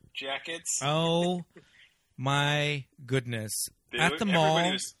their jackets. Oh my goodness! At the mall,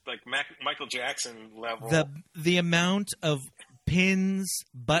 everybody was like Michael Jackson level. The amount of pins,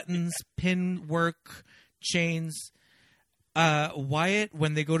 buttons, pin work, chains. Wyatt,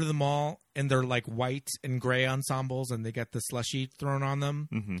 when they go to the mall and they're like white and gray ensembles and they get the slushie thrown on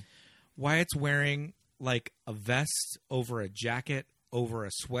them, Wyatt's wearing like a vest over a jacket, over a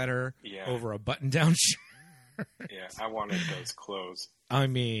sweater, over a button-down shirt. Yeah, I wanted those clothes. I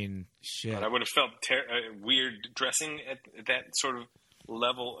mean, shit. But I would have felt weird dressing at that sort of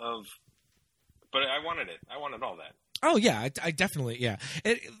level of. But I wanted it. I wanted all that. Oh yeah, I definitely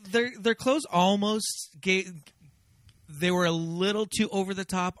their clothes almost they were a little too over the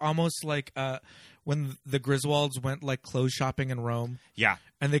top, almost like when the Griswolds went like clothes shopping in Rome. Yeah,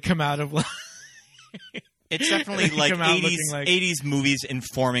 and they come out of. It's definitely like 80s movies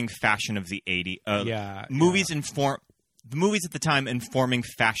informing fashion of the 80s. Movies the movies at the time informing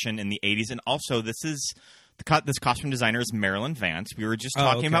fashion in the 80s, and also this costume designer is Marilyn Vance. We were just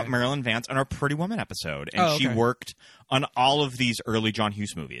talking about Marilyn Vance on our Pretty Woman episode, and she worked on all of these early John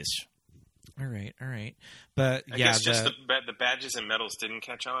Hughes movies. All right, but I guess just the badges and medals didn't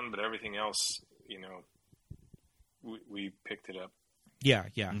catch on, but everything else, we picked it up. Yeah.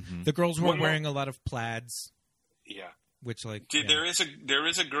 The girls were wearing a lot of plaids. Yeah. Which there is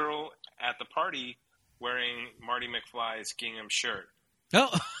a girl at the party wearing Marty McFly's gingham shirt.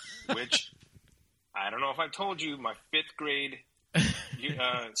 Oh. Which I don't know if I've told you, my 5th grade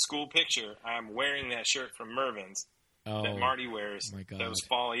school picture, I'm wearing that shirt from Mervyn's that Marty wears. Oh my God. That was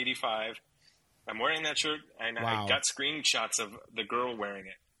fall 85. I'm wearing that shirt, and I got screenshots of the girl wearing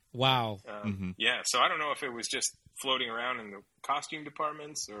it. Wow. Yeah, so I don't know if it was just floating around in the costume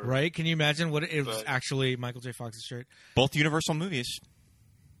departments. Or, right? Can you imagine what it was actually Michael J. Fox's shirt? Both Universal movies.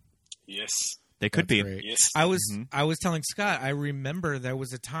 Yes. They could be. Great. Yes. I was telling Scott, I remember there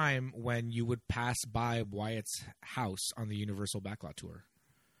was a time when you would pass by Wyatt's house on the Universal Backlot Tour.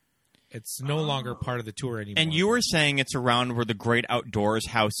 It's no longer part of the tour anymore. And you were saying it's around where the Great Outdoors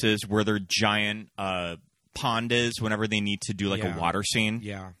house is, where their giant pond is whenever they need to do like a water scene.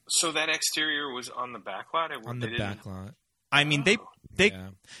 Yeah. So that exterior was on the backlot? On the backlot. I mean, they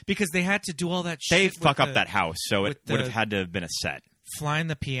because they had to do all that they shit. They fuck up that house, so it would have had to have been a set. Flying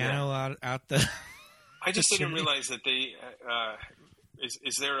the piano out the. I just didn't realize that they. Is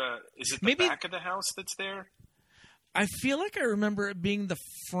it the back of the house that's there? I feel like I remember it being the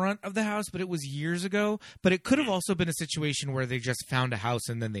front of the house, but it was years ago. But it could have also been a situation where they just found a house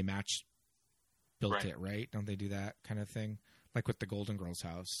and then they built it, right? Don't they do that kind of thing? Like with the Golden Girls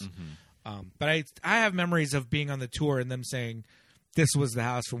house. But I have memories of being on the tour and them saying this was the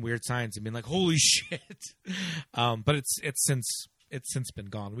house from Weird Science and being like, holy shit. But it's since been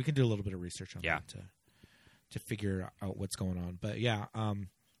gone. We can do a little bit of research on that to figure out what's going on. But yeah,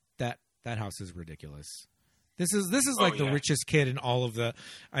 that house is ridiculous. This is like the richest kid in all of the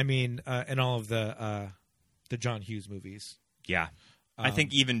the John Hughes movies. Yeah. I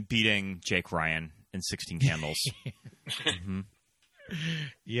think even beating Jake Ryan in 16 Candles.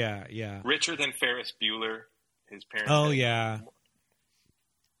 Yeah. Richer than Ferris Bueller, his parents. Oh, yeah.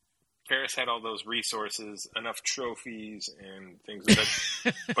 Ferris had all those resources, enough trophies and things.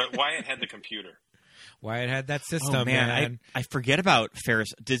 But Wyatt had the computer. Wyatt had that system. Oh, man. I forget about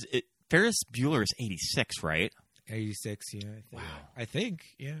Ferris. Ferris Bueller is 86, right? 86, yeah. Wow. I think,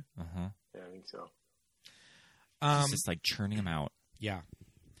 yeah. Yeah, I think so. He's just like churning them out. Yeah.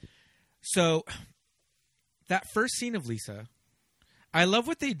 So that first scene of Lisa, I love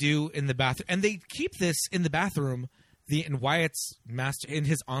what they do in the bathroom, and they keep this in the bathroom. In Wyatt's in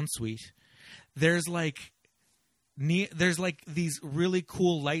his ensuite, there's like these really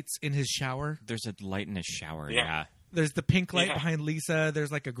cool lights in his shower. There's a light in his shower. Yeah. There's the pink light behind Lisa.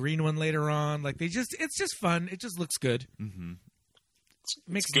 There's like a green one later on. Like it's just fun. It just looks good. Mm-hmm.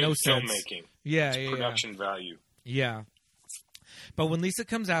 Makes good no sense. Filmmaking. Yeah, it's production value. Yeah. But when Lisa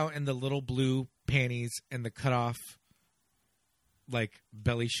comes out in the little blue panties and the cutoff, like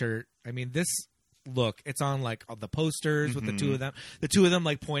belly shirt, I mean, this look, it's on like all the posters with the two of them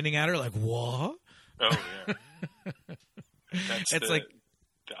like pointing at her, like what? Oh yeah, it's like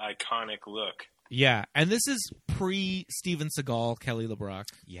the iconic look. Yeah, and this is pre Steven Seagal, Kelly LeBrock.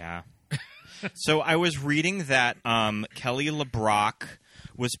 Yeah. So I was reading that Kelly LeBrock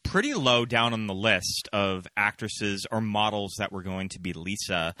was pretty low down on the list of actresses or models that were going to be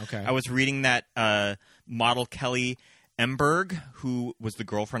Lisa. Okay. I was reading that model Kelly Emberg, who was the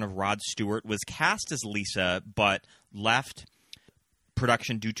girlfriend of Rod Stewart, was cast as Lisa, but left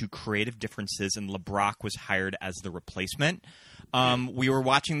production due to creative differences, and LeBrock was hired as the replacement. We were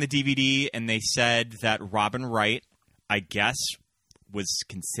watching the DVD, and they said that Robin Wright, I guess, was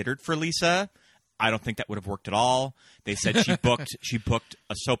considered for Lisa. I don't think that would have worked at all. They said she booked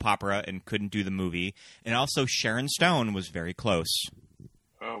a soap opera and couldn't do the movie. And also Sharon Stone was very close.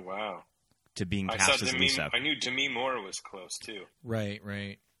 Oh, wow. To being cast as Lisa. I knew Demi Moore was close, too. Right.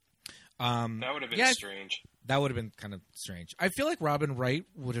 That would have been strange. That would have been kind of strange. I feel like Robin Wright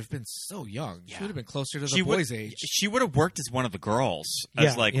would have been so young. Yeah. She would have been closer to the boys' age. She would have worked as one of the girls,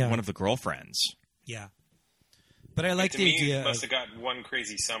 as one of the girlfriends. Yeah. But I like the idea. Must have got one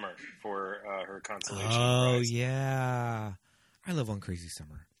crazy summer for her consolation prize. Oh, yeah. I love One Crazy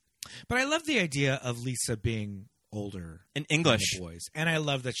Summer. But I love the idea of Lisa being older. In English. Than the boys. And I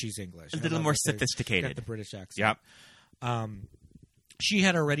love that she's English. A little more sophisticated. Got the British accent. Yep. She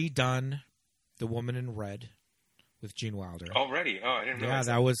had already done The Woman in Red with Gene Wilder. Already? Oh, I didn't know. Yeah,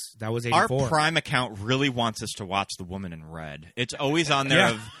 that was 84. Our Prime account really wants us to watch The Woman in Red. It's always on there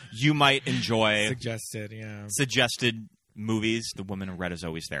of you might enjoy suggested movies. The Woman in Red is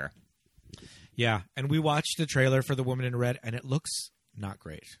always there. Yeah, and we watched the trailer for The Woman in Red, and it looks not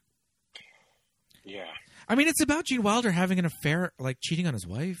great. Yeah. I mean, it's about Gene Wilder having an affair, like cheating on his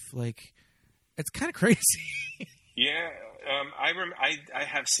wife. Like, it's kind of crazy. Yeah, I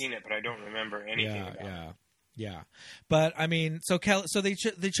have seen it, but I don't remember anything about it. Yeah, but I mean, so they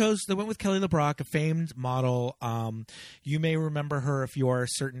went with Kelly LeBrock, a famed model. You may remember her if you are a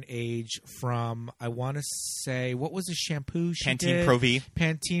certain age from, I want to say, what was the shampoo she Pantene did? Pro V.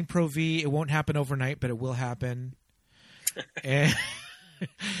 Pantene Pro V. It won't happen overnight, but it will happen.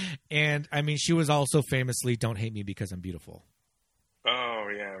 And I mean, she was also famously "Don't Hate Me Because I'm Beautiful." Oh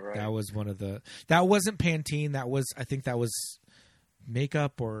yeah, right. That was one of the. That wasn't Pantene. I think that was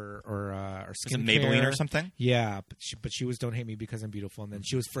makeup or skincare. Maybelline or something. Yeah, but she was "Don't Hate Me Because I'm Beautiful," and then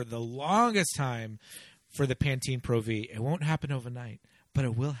she was for the longest time for the Pantene Pro V. It won't happen overnight, but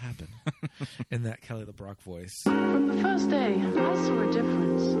it will happen. In that Kelly LeBrock voice. From the first day, I saw a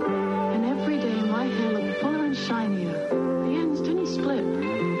difference, and every day my hair looked fuller and shinier. The ends didn't split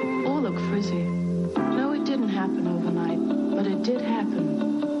or look frizzy. No, it didn't happen overnight, but it did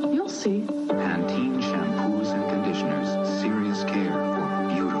happen. You'll see. Pantene shampoos and conditioners. Serious care for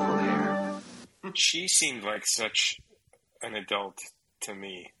beautiful hair. She seemed like such an adult to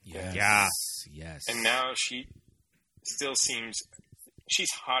me. Yes. And now she still seems...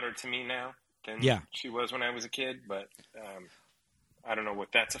 She's hotter to me now than she was when I was a kid, but I don't know what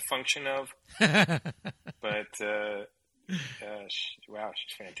that's a function of. But, wow,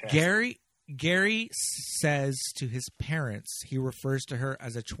 she's fantastic. Gary says to his parents, he refers to her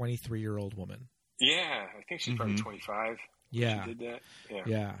as a 23-year-old woman. Yeah, I think she's probably 25. Yeah. She did that.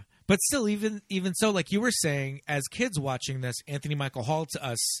 Yeah. But still, even so, like you were saying, as kids watching this, Anthony Michael Hall to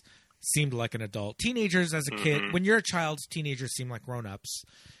us seemed like an adult. Teenagers as a kid, when you're a child, teenagers seem like grown-ups,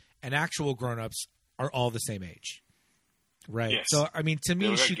 and actual grown-ups are all the same age. Right? Yes. So, I mean, to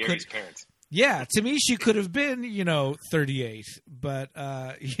me, she Gary's could... parents. Yeah, to me, she could have been, 38. But,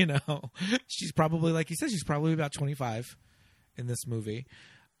 she's probably, like you said, she's probably about 25 in this movie.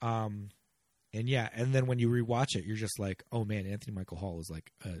 And then when you rewatch it, you're just like, oh, man, Anthony Michael Hall is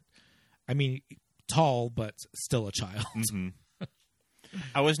like, tall, but still a child. Mm-hmm.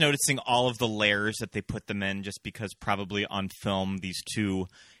 I was noticing all of the layers that they put them in just because probably on film these two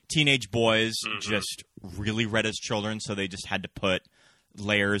teenage boys just really read as children, so they just had to put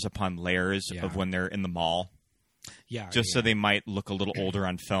layers upon layers of when they're in the mall. Yeah. So they might look a little older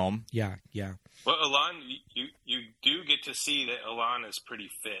on film. Yeah. Well, Alon, you do get to see that Alon is pretty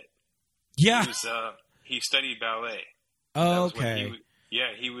fit. Yeah. He studied ballet. Oh, okay.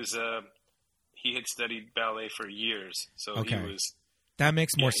 He was. He had studied ballet for years, so he was. That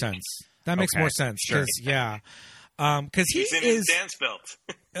makes more sense. That makes more sense. Sure. Because he's in his dance belt.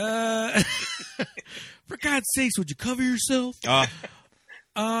 For God's sakes, would you cover yourself?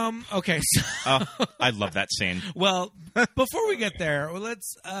 Okay. So, I love that scene. Well, before we get there,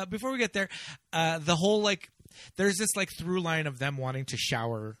 the whole there's this through line of them wanting to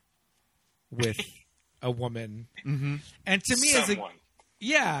shower with a woman, and to me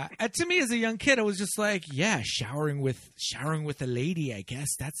to me as a young kid, I was just like, yeah, showering with a lady. I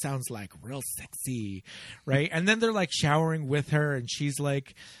guess that sounds like real sexy, right? And then they're showering with her, and she's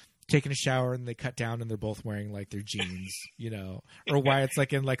taking a shower, and they cut down, and they're both wearing their jeans, or Wyatt's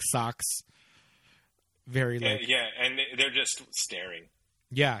in socks. Very and they're just staring.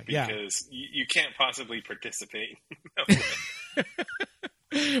 Because you can't possibly participate.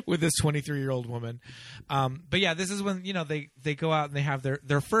 With this 23-year-old woman. But yeah, this is when, they go out and they have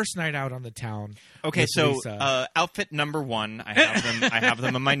their first night out on the town. Okay, so outfit number 1, I have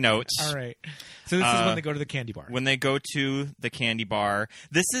them in my notes. All right. So this is when they go to the candy bar. When they go to the candy bar.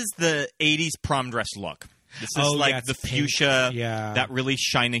 This is the 80s prom dress look. This is the fuchsia, that really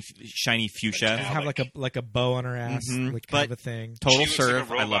shiny fuchsia. They have like a bow on her ass, kind of a thing. Total serve.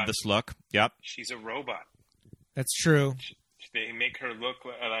 I love this look. Yep. She's a robot. That's true. They make her look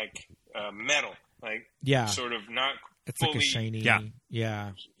like metal, sort of not. It's fully like a shiny, human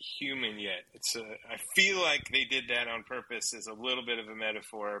yet. It's. I feel like they did that on purpose as a little bit of a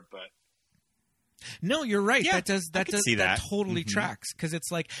metaphor, but. No, you're right. Yeah, that totally tracks because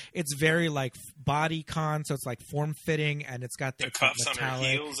it's very body con, so it's form fitting, and it's got the cuffs on her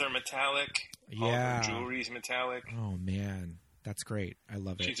heels are metallic. Yeah, all her jewelry's metallic. Oh man, that's great. I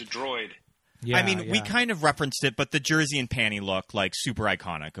love it. She's a droid. Yeah, I mean, we kind of referenced it, but the jersey and panty look super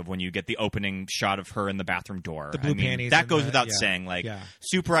iconic of when you get the opening shot of her in the bathroom door. The blue panties. That goes without saying.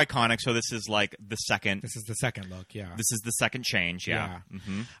 Super iconic. So this is the second. This is the second look. Yeah. This is the second change. Yeah.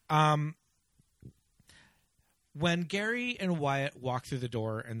 When Gary and Wyatt walk through the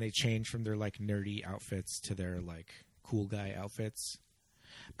door and they change from their nerdy outfits to their cool guy outfits,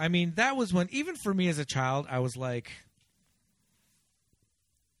 I mean, that was when, even for me as a child, I was like,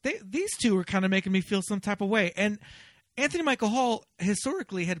 these two were kind of making me feel some type of way. And Anthony Michael Hall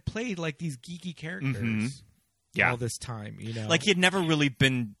historically had played these geeky characters all this time, he had never really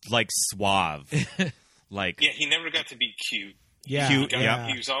been suave. He never got to be cute. Yeah. Cute,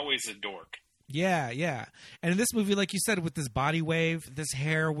 He was always a dork. Yeah. And in this movie, like you said, with this body wave, this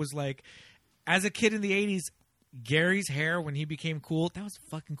hair was as a kid in the 80s, Gary's hair, when he became cool, that was a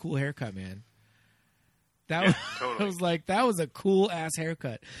fucking cool haircut, man. Totally. I was that was a cool ass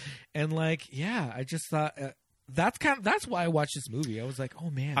haircut. And I just thought that's why I watched this movie. I was like, oh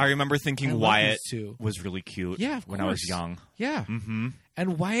man. I remember thinking Wyatt was really cute when I was young. Yeah. Mm-hmm.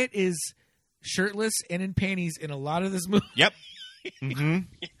 And Wyatt is shirtless and in panties in a lot of this movie. Yep. Mm-hmm.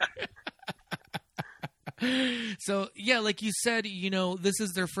 So, yeah, like you said, this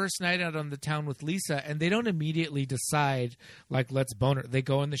is their first night out on the town with Lisa, and they don't immediately decide, let's bone her. They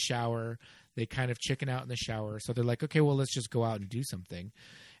go in the shower. They kind of chicken out in the shower. So they're like, okay, well, let's just go out and do something.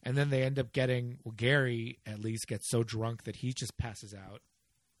 And then they end up Gary at least gets so drunk that he just passes out.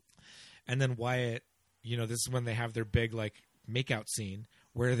 And then Wyatt, this is when they have their big, make-out scene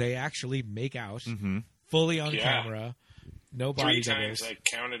where they actually make out fully on camera. No body 3 times I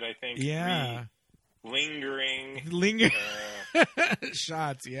counted, I think. Yeah. Lingering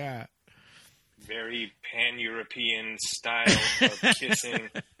shots, yeah. Very pan-European style of kissing.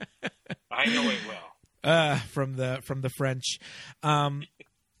 I know it well. From the French.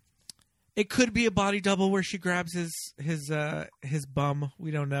 It could be a body double where she grabs his bum. We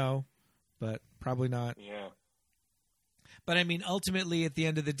don't know, but probably not. Yeah. But I mean, ultimately, at the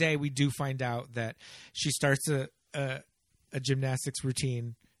end of the day, we do find out that she starts a gymnastics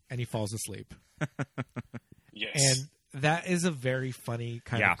routine and he falls asleep. Yes. And that is a very funny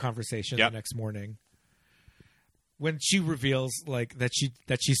kind of conversation the next morning when she reveals that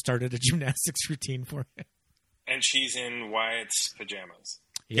she started a gymnastics routine for him. And she's in Wyatt's pajamas.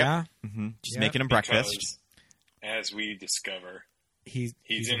 Yeah. Yep. Mm-hmm. She's making him breakfast. Because, as we discover, he's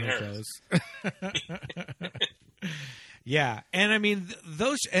in hers. Yeah. And I mean,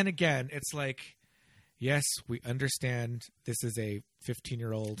 and again, it's yes, we understand this is a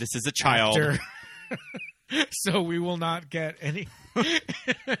 15-year-old. This is a child. Actor, so we will not get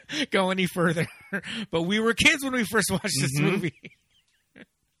go any further. But we were kids when we first watched this movie.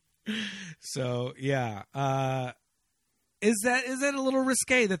 So, yeah. Is that a little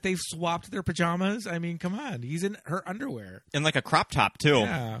risque that they've swapped their pajamas? I mean, come on. He's in her underwear. And a crop top, too.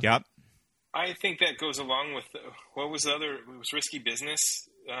 Yeah. Yep. I think that goes along with what was the other? It was Risky Business.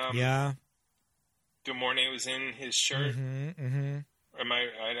 Yeah. De Mornay was in his shirt.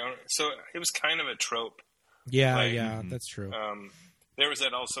 I don't. So it was kind of a trope. Yeah, like, that's true. There was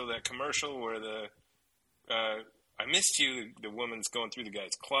that commercial where I missed you. The woman's going through the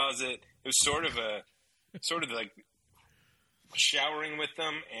guy's closet. It was sort of like showering with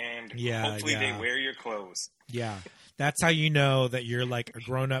them, and hopefully they wear your clothes. Yeah, that's how you know that you're like a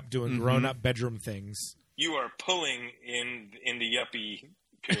grown up doing grown up bedroom things. You are pulling in the yuppie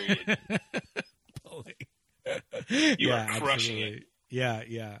period. Pulling. You are crushing it.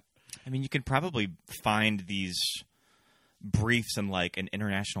 Yeah. I mean, you could probably find these briefs in like an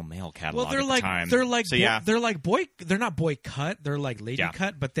International Mail catalog. Well, they're at like the time. they're like boy. They're not boy cut. They're like lady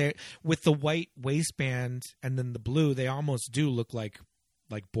cut, but they with the white waistband and then the blue. They almost do look like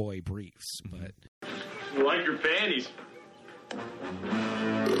boy briefs. But you like your panties?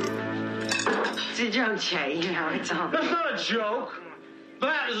 It's a joke, Jay. You know, it's all. That's not a joke.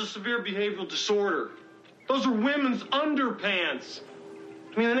 That is a severe behavioral disorder. Those are women's underpants.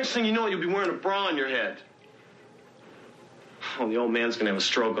 I mean, the next thing you know, you'll be wearing a bra on your head. Oh, the old man's going to have a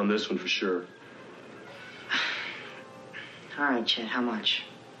stroke on this one for sure. All right, Chet, how much?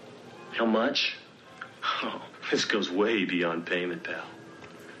 How much? Oh, this goes way beyond payment, pal.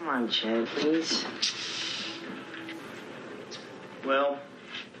 Come on, Chet, please. Well,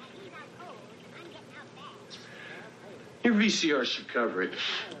 your VCR should cover it.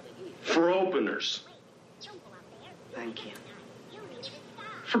 For openers. Thank you.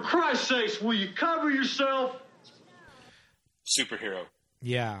 For Christ's sakes, will you cover yourself? Superhero.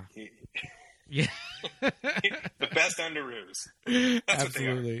 Yeah. Yeah. The best underoos. That's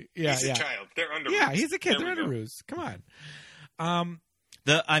Absolutely. what they are. Yeah, he's a child. They're underoos. Yeah, he's a kid. There They're underoos. Come on.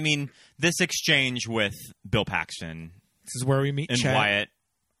 This exchange with Bill Paxton. This is where we meet and Chet. Wyatt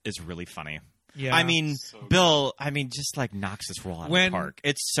is really funny. Yeah. I mean, so Bill, just like knocks this role out of the park.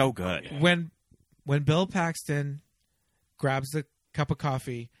 It's so good. When Bill Paxton grabs the cup of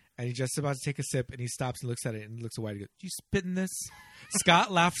coffee and he's just about to take a sip and he stops and looks at it and looks at Wyatt and goes, "You spitting this?"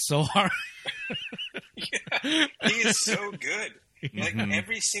 Scott laughed so hard. Yeah, he is so good. Like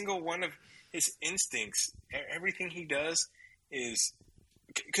every single one of his instincts, everything he does is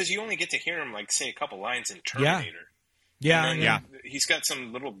because you only get to hear him like say a couple lines in Terminator. Yeah. He's got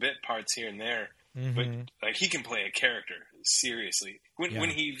some little bit parts here and there, but like he can play a character seriously. When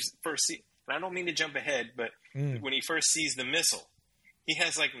he first and I don't mean to jump ahead, but when he first sees the missile, he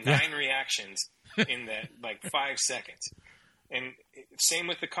has like 9 reactions in that like 5 seconds. And same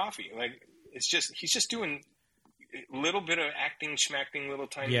with the coffee. Like he's just doing a little bit of acting, schmacting, little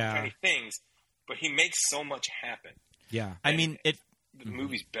tiny things, but he makes so much happen. Yeah, the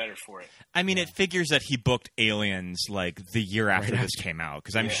movie's better for it. I mean, it figures that he booked Aliens like the year after this came out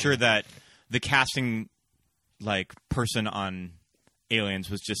because I'm sure that the casting like person on Aliens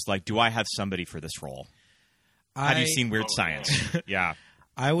was just like, "Do I have somebody for this role? Have you seen Weird Science?" Yeah,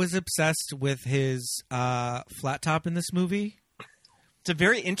 I was obsessed with his flat top in this movie. It's a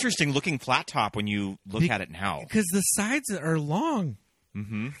very interesting looking flat top when you look at it now because the sides are long.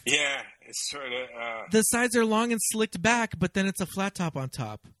 Mm-hmm. Yeah, it's sort of the sides are long and slicked back, but then it's a flat top on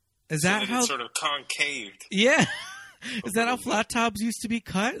top. Is that how it's sort of concaved? Yeah, is that how flat tops used to be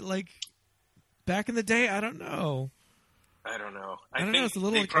cut? Like back in the day, I don't know. I don't know. I don't think know. It's a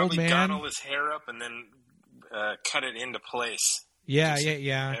little they like probably old man. got all his hair up and then cut it into place. Yeah,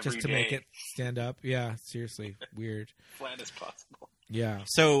 just to day. make it stand up. Yeah, seriously, weird. Flat as possible. Yeah.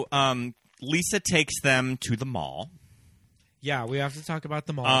 So Lisa takes them to the mall. Yeah, we have to talk about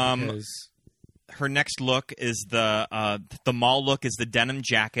the mall because her next look is the mall look is the denim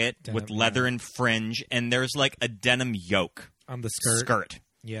jacket with leather and fringe, and there's like a denim yoke on the skirt.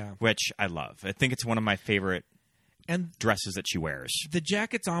 Yeah, which I love. I think it's one of my favorite dresses that she wears. The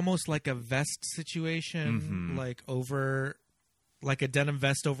jacket's almost like a vest situation, like over, like a denim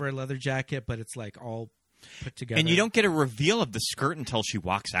vest over a leather jacket, but it's like all put together. And you don't get a reveal of the skirt until she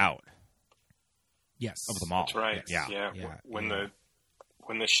walks out. Yes, of the mall. That's right. Yeah. When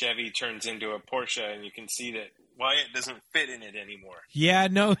the Chevy turns into a Porsche, and you can see that Wyatt doesn't fit in it anymore. Yeah,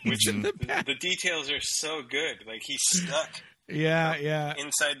 no, he's in the back. The details are so good. Like he's stuck. Yeah.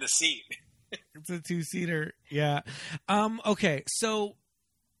 Inside the seat. It's a 2-seater. Yeah. Okay. So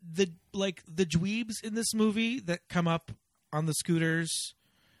the dweebs in this movie that come up on the scooters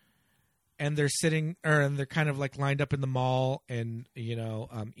and they're sitting and they're kind of like lined up in the mall and, Ian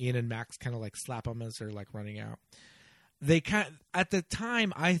and Max kind of like slap them as they're like running out. At the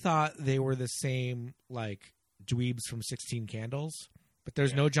time I thought they were the same like dweebs from 16 Candles, but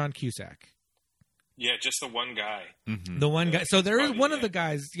there's no John Cusack. Yeah, just the one guy. Mm-hmm. The one guy. So there is one of the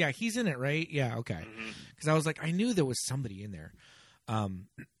guys. Yeah, he's in it, right? Yeah, okay. Because I was like, I knew there was somebody in there.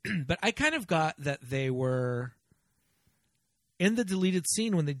 But I kind of got that they were in the deleted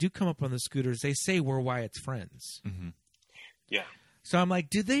scene when they do come up on the scooters. They say we're Wyatt's friends. Mm-hmm. Yeah. So I'm like,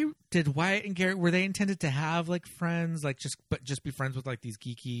 did Wyatt and Gary, were they intended to have like friends, like just be friends with like these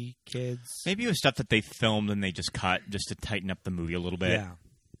geeky kids? Maybe it was stuff that they filmed and they just cut just to tighten up the movie a little bit. Yeah.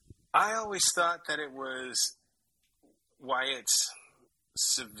 I always thought that it was Wyatt's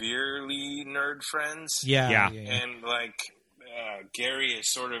severely nerd friends. Yeah. And like Gary is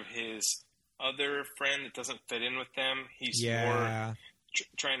sort of his other friend that doesn't fit in with them. He's more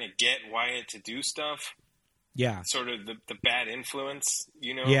trying to get Wyatt to do stuff. Yeah. Sort of the bad influence,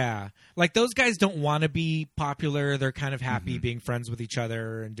 you know? Yeah. Like those guys don't want to be popular. They're kind of happy being friends with each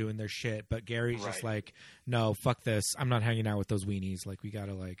other and doing their shit. But Gary's just like, no, fuck this. I'm not hanging out with those weenies. Like we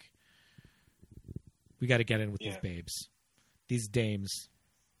gotta get in with these babes. These dames.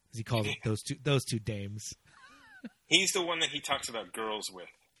 As he calls it, those two dames. He's the one that he talks about girls with.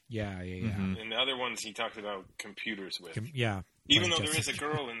 Yeah. And the other ones he talks about computers with. Even though there is a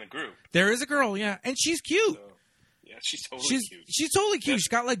girl in the group. There is a girl, yeah. And she's cute. So, yeah, she's totally cute. She's totally cute. She's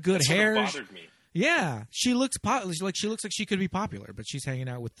got like good hair. That bothered me. Yeah. She looks like she could be popular, but she's hanging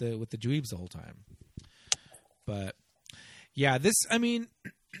out with the dweebs the whole time. But yeah, this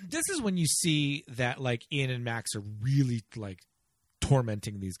is when you see that like Ian and Max are really like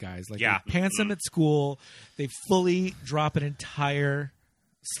tormenting these guys. Like they pants them at school. They fully drop an entire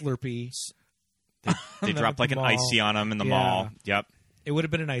Slurpee. They drop like an icy on them in the mall. Yep. It would have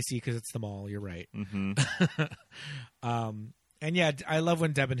been an icy because it's the mall. You're right. Mm-hmm. And yeah, I love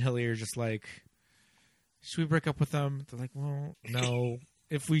when Deb and Hilly are just like, should we break up with them? They're like, well, no.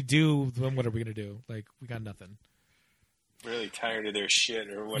 If we do, then what are we going to do? Like, we got nothing. Really tired of their shit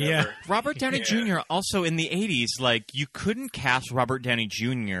or whatever. Yeah. Robert Downey Jr. also in the 80s, like, you couldn't cast Robert Downey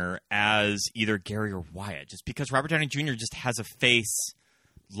Jr. as either Gary or Wyatt just because Robert Downey Jr. just has a face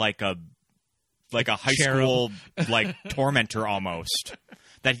like a high school like tormentor almost.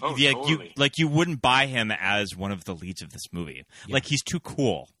 That totally. you wouldn't buy him as one of the leads of this movie. Yeah. Like he's too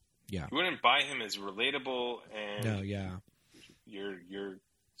cool. Yeah. You wouldn't buy him as relatable and your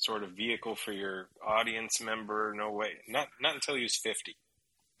sort of vehicle for your audience member. No way. Not until he was 50.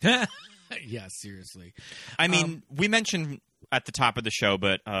 Yeah, seriously. I mean, we mentioned at the top of the show,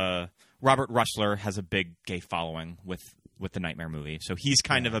 but Robert Russler has a big gay following with the Nightmare movie. So he's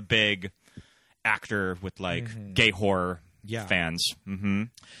kind of a big actor with like gay horror fans. Mm-hmm.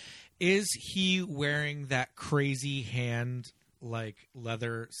 Is he wearing that crazy hand like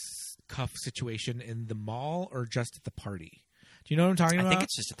leather cuff situation in the mall or just at the party? Do you know what I'm talking about? I think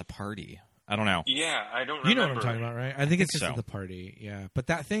it's just at the party. I don't know. Yeah, I don't remember. You know what I'm talking about, right? I think it's just at the party. Yeah, but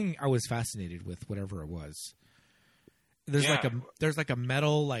that thing I was fascinated with, whatever it was. There's like a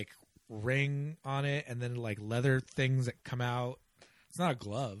metal like ring on it, and then like leather things that come out. It's not a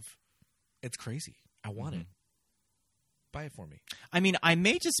glove. It's crazy. I want it. Buy it for me. I mean, I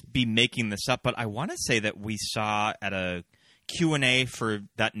may just be making this up, but I want to say that we saw at a Q&A for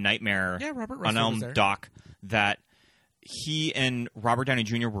that Nightmare on Elm doc that he and Robert Downey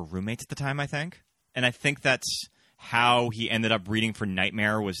Jr. were roommates at the time, I think. And I think that's how he ended up reading for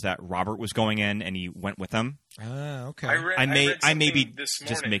Nightmare was that Robert was going in and he went with him. Okay. I may be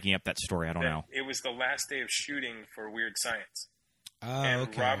just making up that story. I don't know. It was the last day of shooting for Weird Science.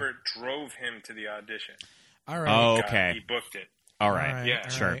 And Robert drove him to the audition. All right. Oh, okay. He booked it. All right. Yeah.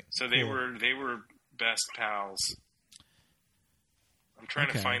 Sure. Right. So they were best pals. I'm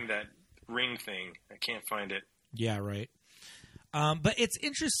trying to find that ring thing. I can't find it. Yeah, right. But it's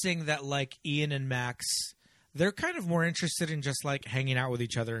interesting that like Ian and Max, they're kind of more interested in just like hanging out with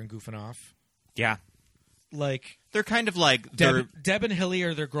each other and goofing off. Yeah. Like they're kind of like Deb and Hilly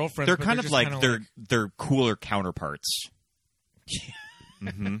are their girlfriends. They're kind of like they're cooler counterparts.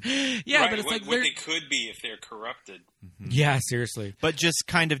 Mm-hmm. Yeah, right, but it's what like they could be if they're corrupted. Mm-hmm. Yeah, seriously. But just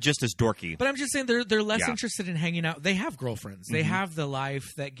kind of just as dorky. But I'm just saying they're less interested in hanging out. They have girlfriends. They have the life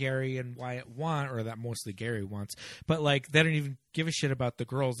that Gary and Wyatt want, or that mostly Gary wants. But like they don't even give a shit about the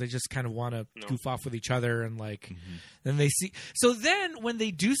girls. They just kind of want to goof off with each other and like. Then they see. So then when they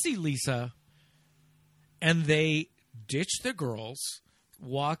do see Lisa, and they ditch the girls,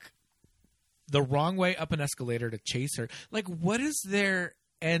 walk the wrong way up an escalator to chase her. Like, what is their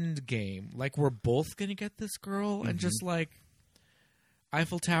end game? Like, we're both gonna get this girl and just like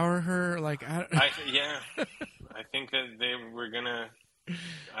Eiffel Tower her. Like, I think that they were gonna.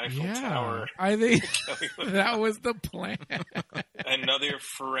 Eiffel Tower. I think that was the plan. Another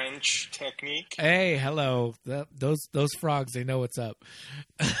French technique. Hey, hello. Those frogs, they know what's up.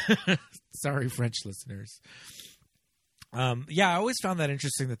 Sorry, French listeners. I always found that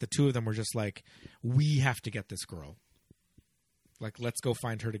interesting that the two of them were just like, we have to get this girl. Like, let's go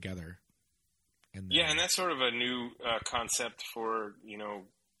find her together. And that's sort of a new concept for,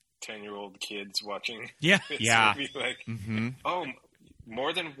 10-year-old kids watching. Yeah. This movie. Like, oh,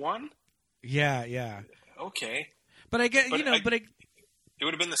 more than one? Yeah. Okay. But I get, it would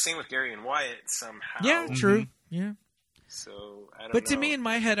have been the same with Gary and Wyatt somehow. Yeah, true. Yeah. So, I don't know. But to me, in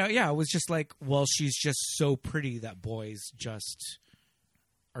my head, I was just like, well, she's just so pretty that boys just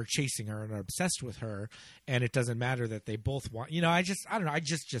are chasing her and are obsessed with her, and it doesn't matter that they both want. I don't know. I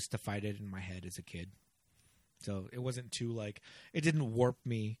just justified it in my head as a kid, so it wasn't too it didn't warp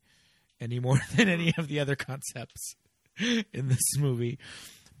me any more than any of the other concepts in this movie.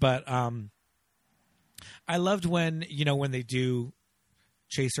 But I loved when when they do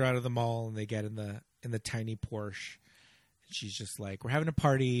chase her out of the mall and they get in the tiny Porsche. She's just like, we're having a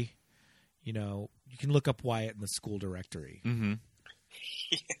party. You can look up Wyatt in the school directory. Mm-hmm.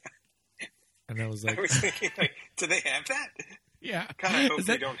 Yeah. And I was like, thinking, do they have that? Yeah. God, I hope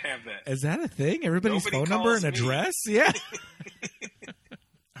they don't have that. Is that a thing? Everybody's Nobody phone number and calls me. address? Yeah.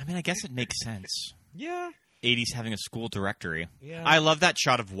 I mean, I guess it makes sense. Yeah. 80s having a school directory. Yeah. I love that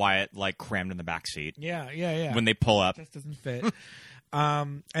shot of Wyatt crammed in the back seat. Yeah. When they pull up. It just doesn't fit.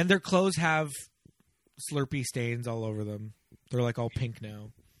 And their clothes have Slurpee stains all over them. They're all pink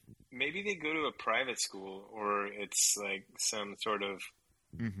now. Maybe they go to a private school, or it's some sort of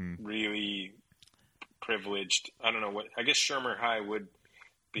really privileged. I don't know what. I guess Shermer High would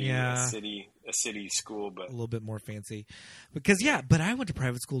be a city school, but a little bit more fancy. Because but I went to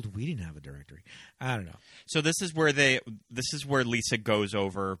private school. We didn't have a directory. I don't know. So this is where Lisa goes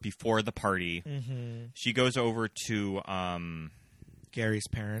over before the party. Mm-hmm. She goes over to Gary's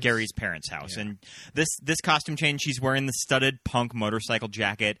parents' house. And this costume change, she's wearing the studded punk motorcycle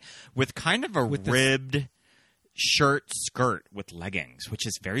jacket with kind of ribbed skirt with leggings, which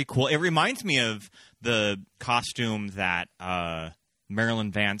is very cool. It reminds me of the costume that Marilyn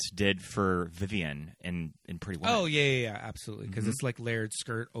Vance did for Vivian in Pretty Woman. Oh, yeah, absolutely. Because it's layered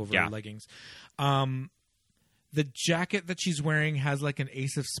skirt over leggings. The jacket that she's wearing has an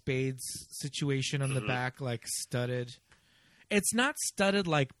Ace of Spades situation on the back, studded. It's not studded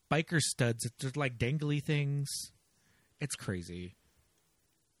like biker studs. It's just dangly things. It's crazy.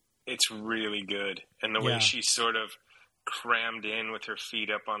 It's really good. And the way she's sort of crammed in with her feet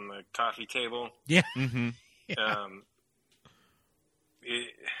up on the coffee table. Yeah. Mm-hmm. It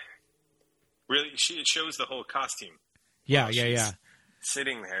shows the whole costume. Yeah.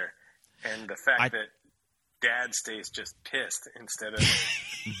 Sitting there. And the fact that Dad stays just pissed instead of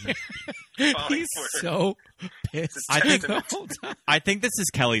he's so pissed. I think this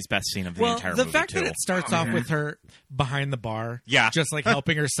is Kelly's best scene of the entire movie. The fact that it starts off with her behind the bar, just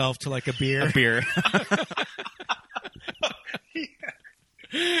helping herself to a beer. A beer.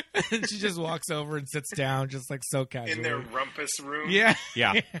 And she just walks over and sits down, just so casual. In their rumpus room? Yeah.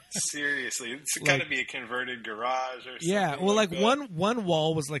 Seriously. It's got to be a converted garage or something. Yeah. Well, one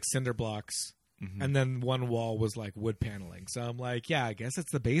wall was cinder blocks. Mm-hmm. And then one wall was wood paneling. So I'm I guess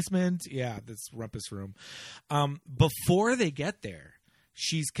it's the basement. Yeah, this rumpus room. Before they get there,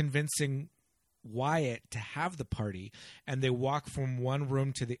 she's convincing Wyatt to have the party, and they walk from one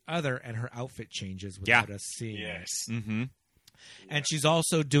room to the other, and her outfit changes without us seeing it. Mm-hmm. And she's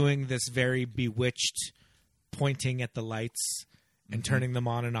also doing this very bewitched pointing at the lights and turning them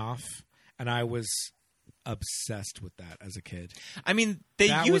on and off. And I was obsessed with that as a kid. I mean,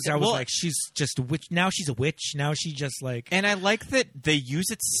 she's just a witch. Now she's a witch. Now she just And I like that they use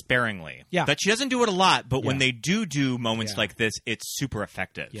it sparingly. Yeah. That she doesn't do it a lot, but when they do moments like this, it's super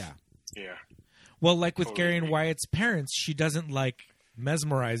effective. Yeah. Yeah. Well, with Gary and Wyatt's parents, she doesn't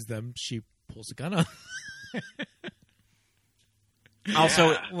mesmerize them. She pulls a gun on.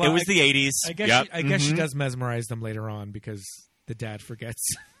 Also, it was the 80s. I guess she does mesmerize them later on because the dad forgets.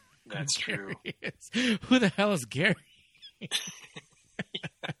 That's true. Who the hell is Gary?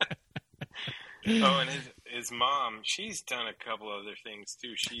 And his mom, she's done a couple other things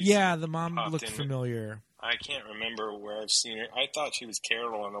too. The mom looked familiar. I can't remember where I've seen her. I thought she was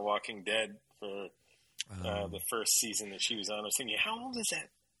Carol on The Walking Dead for the first season that she was on. I was thinking, how old is that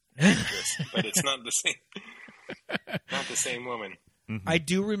actress? But it's not the same. Not the same woman. Mm-hmm. I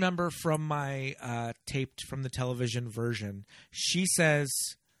do remember from my taped from the television version, she says,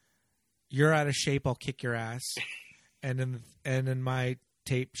 "You're out of shape, I'll kick your ass." And in my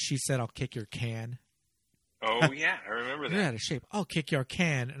tape, she said, "I'll kick your can." Oh, Oh, yeah, I remember that. You're out of shape. I'll kick your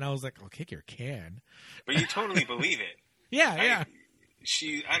can. And I was like, I'll kick your can. But you totally believe it. Yeah.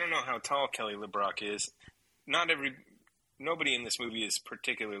 I don't know how tall Kelly LeBrock is. Nobody in this movie is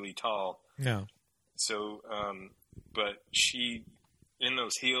particularly tall. No. So, but she, in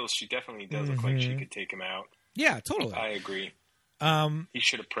those heels, she definitely does look like she could take him out. Yeah, totally. I agree. He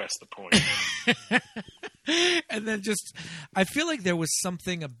should have pressed the point. And then I feel like there was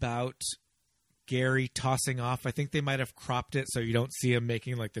something about Gary tossing off. I think they might have cropped it so you don't see him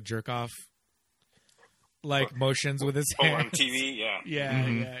making like the jerk off motions with his hands. On TV, yeah.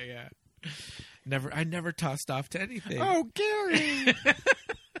 Yeah. I never tossed off to anything. Oh, Gary.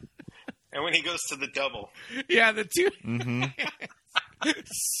 And when he goes to the double. Yeah, the two.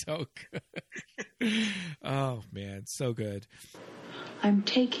 So good. Oh, man, so good. I'm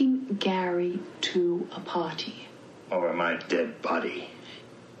taking Gary to a party. Over my dead body.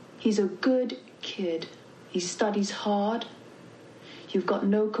 He's a good kid. He studies hard. You've got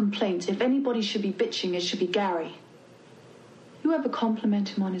no complaints. If anybody should be bitching, it should be Gary. You ever compliment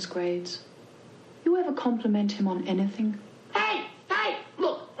him on his grades? You ever compliment him on anything? Hey!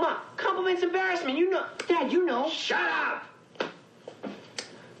 Look, Mom, compliments embarrassment. You know, Dad, you know. Shut up!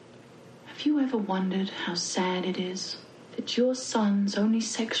 Have you ever wondered how sad it is that your son's only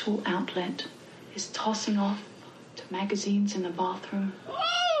sexual outlet is tossing off to magazines in the bathroom? Oh,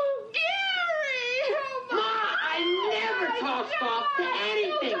 Gary! Oh, Ma, I never tossed off to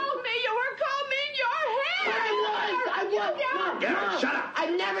anything. You told me you were combing your hair. I was. Mom, shut up!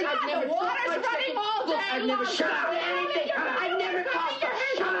 I've never the water's running all day. I've never shut up to anything. I've never tossed off.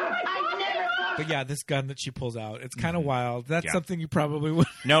 Shut up! I've never tossed. But yeah, this gun that she pulls out, it's kind of wild. That's something you probably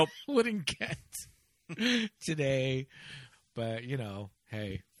wouldn't get today. But,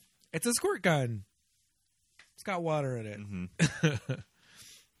 hey, it's a squirt gun. It's got water in it.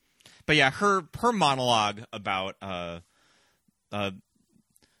 But yeah, her monologue about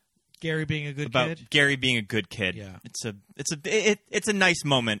Gary being a good kid. Gary being a good kid. Yeah. It's a nice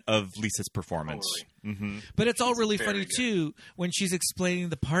moment of Lisa's performance. But it's all really funny too when she's explaining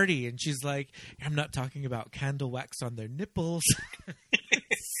the party and she's like, "I'm not talking about candle wax on their nipples."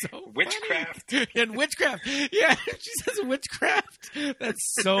 So witchcraft and witchcraft. Yeah, she says witchcraft.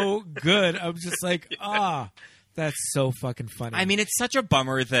 That's so good. I'm just like, that's so fucking funny. I mean, it's such a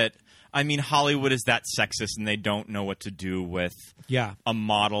bummer that Hollywood is that sexist and they don't know what to do with a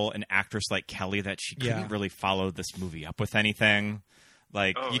model, an actress like Kelly, that she couldn't really follow this movie up with anything.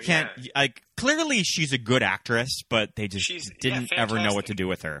 Like, you can't. Like, clearly, she's a good actress, but they just didn't ever know what to do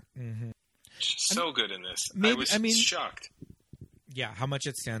with her. She's so good in this. I was shocked. Yeah, how much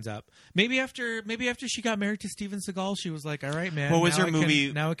it stands up. Maybe after she got married to Steven Seagal, she was like, "All right, man." What was her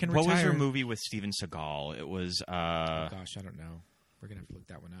movie? Now I can retire. What was her movie with Steven Seagal? It was. Oh gosh, I don't know. We're gonna have to look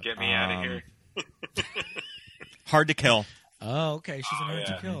that one up. Get me out of here. Hard to Kill. Oh, okay. She's in Hard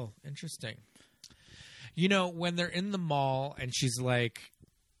to Kill. Interesting. When they're in the mall and she's like,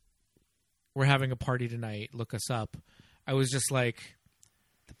 "We're having a party tonight. Look us up." I was just like,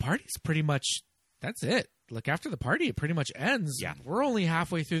 the party's pretty much. That's it. Like, after the party, it pretty much ends. Yeah. We're only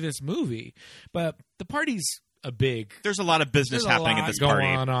halfway through this movie. But the party's there's a lot of business happening at this party.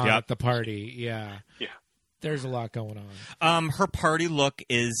 Going on at the party. Yeah. Yeah. There's a lot going on. Her party look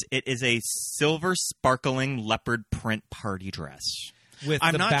is a silver sparkling leopard print party dress. With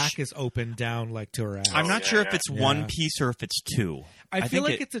the back is open down like to her ass. I'm not sure if it's one piece or if it's two. I feel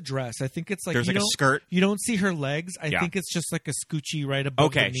like it's a dress. I think it's like there's like a skirt. You don't see her legs. I think it's just like a scoochie right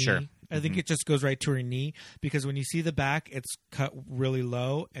above the knee. Sure. I think it just goes right to her knee because when you see the back, it's cut really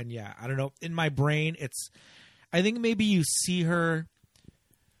low. And I don't know. In my brain, I think maybe you see her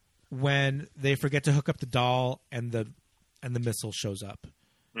when they forget to hook up the doll and the missile shows up.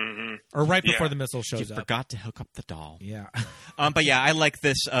 Mm-hmm. Or right before the missile shows up. She forgot to hook up the doll. Yeah. But yeah, I like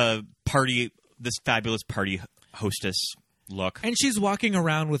this party, this fabulous party hostess look. And she's walking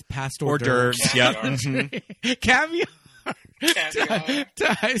around with past hors d'oeuvres. Yep. Caviar.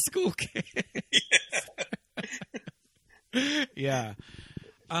 To high school kids. Yeah.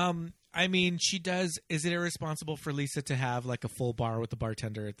 I mean, she does. Is it irresponsible for Lisa to have like a full bar with the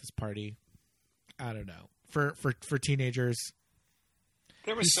bartender at this party? I don't know. For teenagers.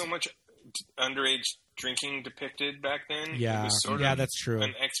 There was so much underage drinking depicted back then. Yeah, it was sort of that's true.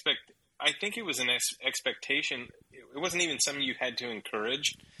 I think it was an expectation. It wasn't even something you had to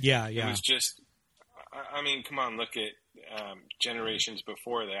encourage. Yeah. It was just. I mean, come on, look at generations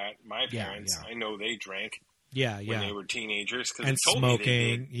before that. My parents, I know they drank. When they were teenagers, and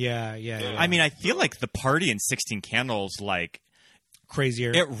smoking. Yeah. I mean, I feel like the party in 16 Candles, like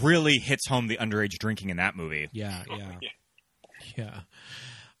crazier. It really hits home the underage drinking in that movie. Yeah.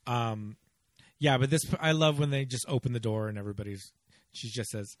 Yeah, but I love when they just open the door and she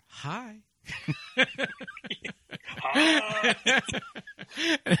just says, "Hi."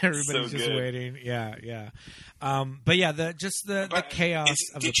 And everybody's just waiting. Yeah. But yeah, the chaos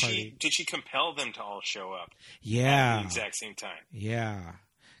of the party. Did she compel them to all show up? Yeah. At the exact same time. Yeah.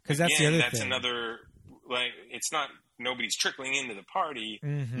 Because that's the other thing. That's another, like, it's not, nobody's trickling into the party.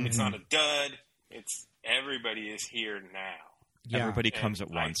 Mm-hmm. It's not a dud. It's everybody is here now. Yeah. Everybody comes at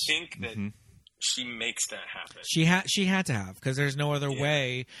once. I think that she makes that happen. She had to have, because there's no other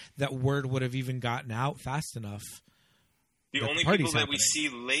way that word would have even gotten out fast enough. The only people that we see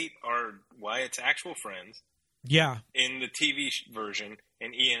late are Wyatt's actual friends. Yeah. In the TV version,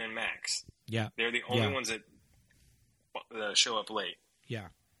 and Ian and Max. Yeah. They're the only ones that show up late. Yeah.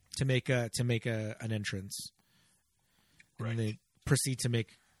 To make an entrance. Right. And they proceed to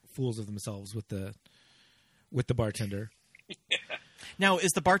make fools of themselves with the bartender. Yeah. Now,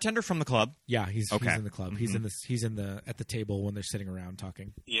 is the bartender from the club? Yeah, he's in the club. Mm-hmm. He's at the table when they're sitting around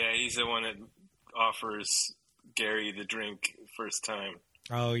talking. Yeah, he's the one that offers Gary the drink first time.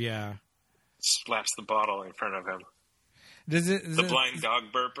 Oh yeah. Slaps the bottle in front of him. The blind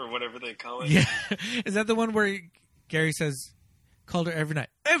dog burp or whatever they call it. Yeah. Is that the one where Gary says, "Called her every night,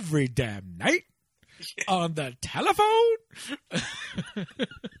 every damn night, on the telephone"?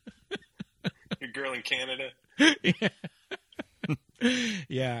 Your girl in Canada. Yeah.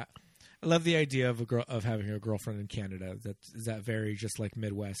 Yeah, I love the idea of having a girlfriend in Canada. Is that very just like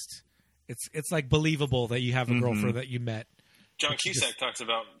Midwest? It's like believable that you have a girlfriend that you met. John Cusack talks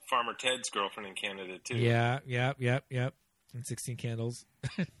about Farmer Ted's girlfriend in Canada too. Yeah. And 16 Candles,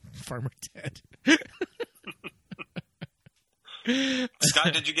 Farmer Ted.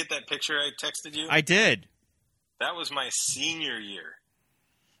 Scott, did you get that picture I texted you? I did. That was my senior year.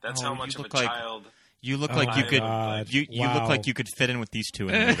 That's how much of a child. You look like you could. You look like you could fit in with these two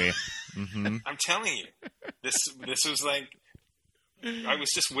in the movie. Mm-hmm. I'm telling you, this was like I was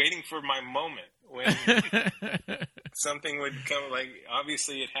just waiting for my moment when something would come. Like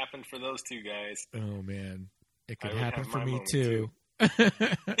obviously, it happened for those two guys. Oh man, it could happen for me too.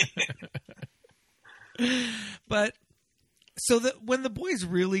 But so when the boys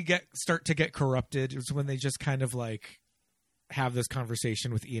really start to get corrupted is when they just kind of like have this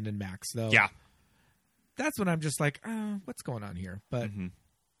conversation with Ian and Max, though. Yeah. That's when I'm just like, what's going on here? But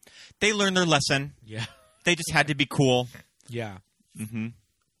they learned their lesson. Yeah. They just had to be cool. Yeah. Mm-hmm.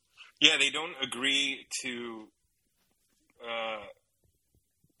 Yeah, they don't agree to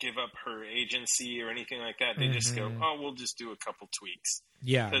give up her agency or anything like that. They just go, we'll just do a couple tweaks.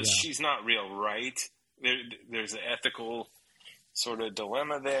 Yeah. Because she's not real right. There's an ethical sort of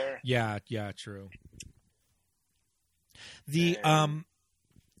dilemma there. Yeah, true. The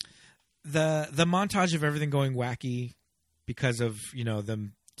montage of everything going wacky because of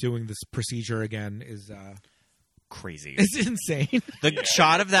them doing this procedure again is crazy. It's insane. The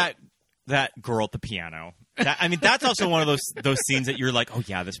shot of that girl at the piano. That's also one of those scenes that you're like, oh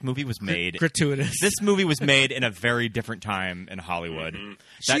yeah, this movie was made gratuitous. This movie was made in a very different time in Hollywood.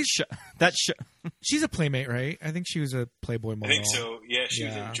 Mm-hmm. She's a playmate, right? I think she was a Playboy model. I think so. Yeah, she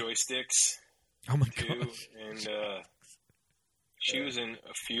was in Joysticks. Oh my god! And she was in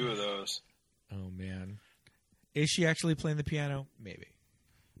a few of those. Oh man, is she actually playing the piano? Maybe.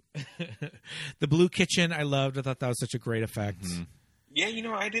 The Blue Kitchen, I loved. I thought that was such a great effect. Mm-hmm. Yeah,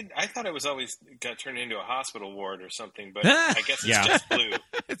 I thought it was always got turned into a hospital ward or something, but I guess it's just blue.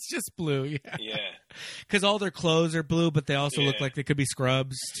 It's just blue, yeah. Yeah. Because all their clothes are blue, but they also look like they could be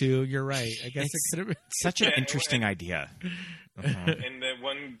scrubs, too. You're right. I guess it could have been. Such an interesting idea. And the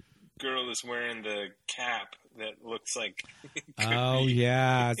one girl is wearing the cap that looks like... Oh,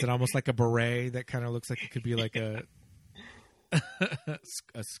 yeah. Is it almost like a beret that kind of looks like it could be like a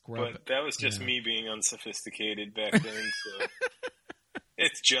scrub? But that was just me being unsophisticated back then, so...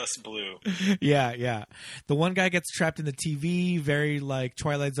 It's just blue. Yeah. The one guy gets trapped in the TV, very like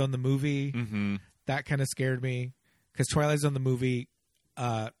Twilight Zone the movie. Mm-hmm. That kind of scared me because Twilight Zone the movie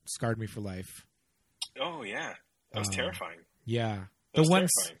scarred me for life. Oh yeah, that was terrifying. Yeah,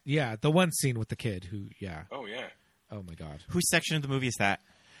 the one scene with the kid who. Yeah. Oh yeah. Oh my god. Whose section of the movie is that?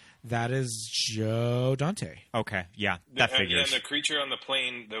 That is Joe Dante. Okay, yeah, that figures. And the creature on the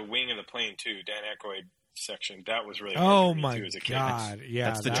plane, the wing of the plane too, Dan Aykroyd section. That was really oh my god, yeah,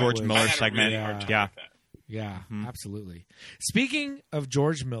 that's the George Miller segment. Really yeah, absolutely. Speaking of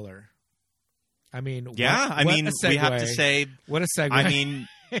George Miller, I mean, we have to say what a segue. I mean,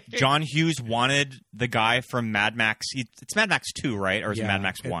 John Hughes wanted the guy from Mad Max. It's Mad Max 2, right? Or is it Mad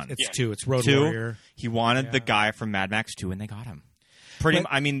Max 1? It's 2. It's Road Warrior. He wanted the guy from Mad Max 2, and they got him.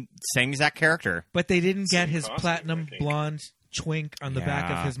 Same exact character. But they didn't get his platinum blonde twink on the back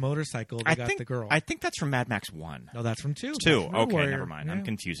of his motorcycle that got the girl. I think that's from Mad Max 1. No, that's from 2. 2. Road Okay, Warrior. never mind. Yeah. I'm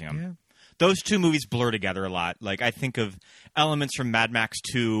confusing them. Yeah. Those two movies blur together a lot. Like, I think of elements from Mad Max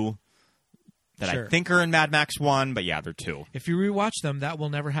 2 that I think are in Mad Max 1, but yeah, they're 2. If you rewatch them, that will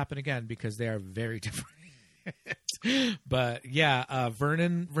never happen again because they are very different. But yeah,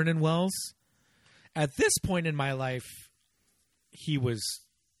 Vernon Wells. At this point in my life, he was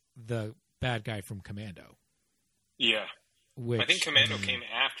the bad guy from Commando. Yeah. Which, I think Commando came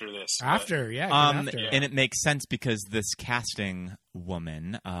after this. After. And it makes sense because this casting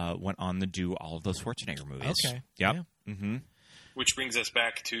woman went on to do all of those Schwarzenegger movies. Okay. Yep. Yeah. Mm-hmm. Which brings us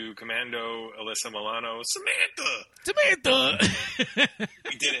back to Commando, Alyssa Milano, Samantha!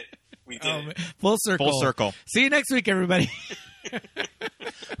 We did it. We did it. Full circle. Full circle. See you next week, everybody.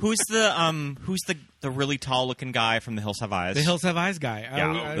 Who's the really tall looking guy from The Hills Have Eyes? The Hills Have Eyes guy.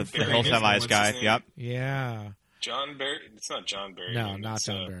 Yeah, the Hills Have Eyes guy. Yep. Yeah. John Barry. It's not John Barry. No, not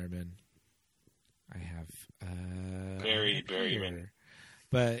John Barryman. I have Barryman.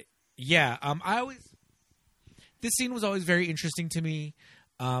 But yeah, this scene was always very interesting to me.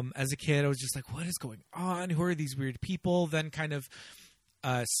 As a kid, I was just like, "What is going on? Who are these weird people?" Then, kind of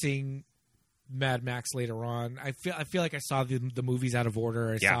seeing Mad Max later on, I feel like I saw the movies out of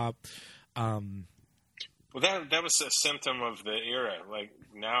order. I saw. Well, that was a symptom of the era. Like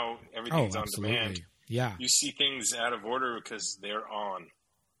now, everything's on demand. Yeah, you see things out of order because they're on.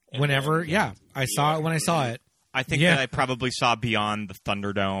 Whenever, I saw it when I saw it. I think that I probably saw Beyond the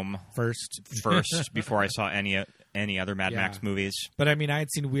Thunderdome first before I saw any other Mad Max movies. But I mean, I had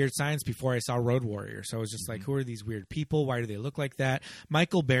seen Weird Science before I saw Road Warrior, so I was just like, who are these weird people? Why do they look like that?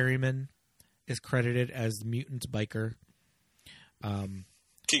 Michael Berryman is credited as the mutant biker.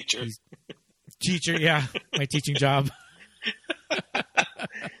 Teacher, yeah. My teaching job.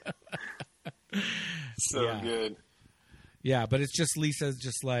 So good. Yeah, but it's just Lisa's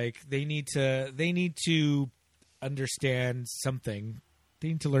just like they need to understand something. They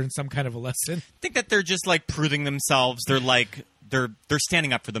need to learn some kind of a lesson. I think that they're just like proving themselves. They're like they're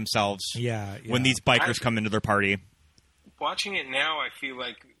standing up for themselves. Yeah. When these bikers come into their party. Watching it now, I feel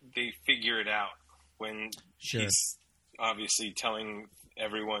like they figure it out when he's obviously telling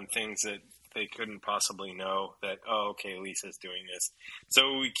everyone things that they couldn't possibly know. That okay, Lisa's doing this,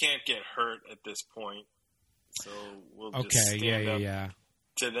 so we can't get hurt at this point. So we'll just stand up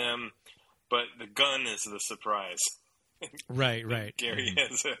to them. But the gun is the surprise. Right. Gary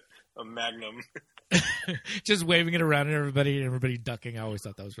has a Magnum. Just waving it around at everybody ducking. I always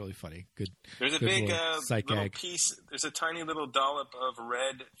thought that was really funny. Good. There's a good big little piece. There's a tiny little dollop of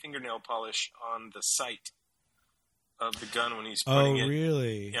red fingernail polish on the sight of the gun when he's putting it. Oh,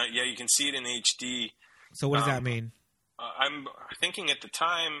 really? Yeah, you can see it in HD. So what does that mean? I'm thinking at the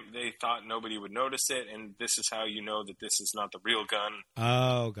time they thought nobody would notice it, and this is how you know that this is not the real gun.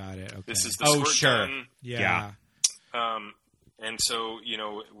 Oh, got it. Okay. This is the squirt gun. Yeah. And so,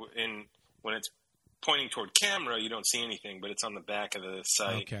 when it's pointing toward camera, you don't see anything, but it's on the back of the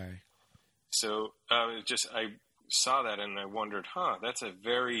sight. Okay. So I saw that and I wondered, that's a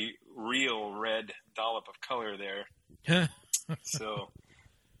very real red dollop of color there. So.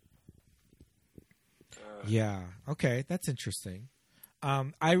 Yeah. Okay. That's interesting.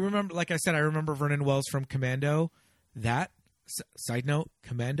 I remember, like I said, I remember Vernon Wells from Commando. That, side note,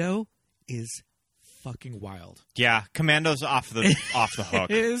 Commando is fucking wild. Yeah, Commando's off the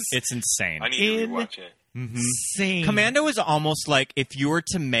hook. It's insane. I need to rewatch it. Insane. Commando is almost like if you were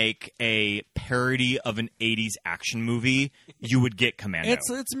to make a parody of an 80s action movie, you would get Commando.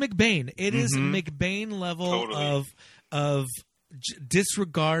 It's McBain. It is McBain level of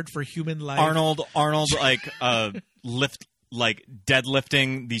disregard for human life. Arnold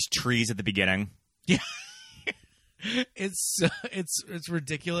deadlifting these trees at the beginning. Yeah. It's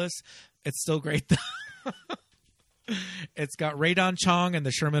ridiculous. It's still great though. It's got Radon Chong and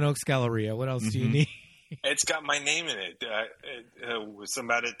the Sherman Oaks Galleria. What else do you need? It's got my name in it. What's the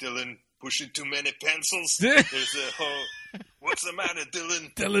matter, Dylan? Pushing too many pencils? There's a whole. What's the matter,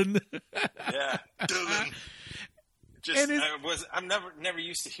 Dylan? Dylan. Yeah, Dylan. I'm never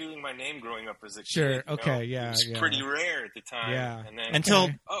used to hearing my name growing up as a kid. Sure. Okay. Yeah. It was pretty rare at the time. Yeah. And then, until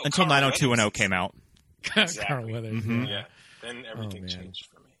 90210 came out. Exactly. Carl Weathers. Yeah. Then everything changed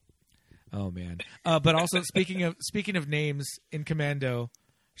for me. Oh man. But also speaking of names in Commando,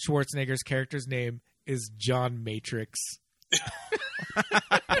 Schwarzenegger's character's name is John Matrix.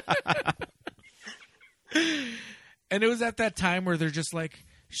 And it was at that time where they're just like,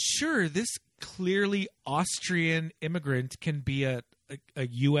 sure, this clearly Austrian immigrant can be a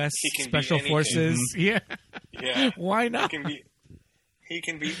U.S. Special Forces. Yeah. Yeah. Why not? He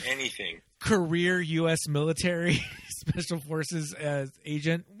can be anything. career U.S. military special forces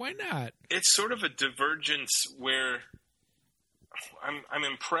agent. Why not? It's sort of a divergence where I'm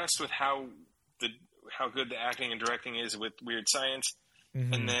impressed with how good the acting and directing is with Weird Science,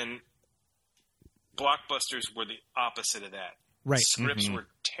 and then blockbusters were the opposite of that. Right. Scripts were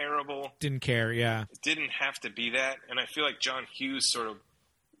terrible. Didn't care, yeah. It didn't have to be that. And I feel like John Hughes sort of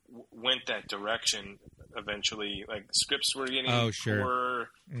went that direction eventually. Like, the scripts were getting poor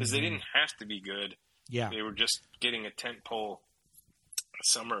because they didn't have to be good. Yeah. They were just getting a tentpole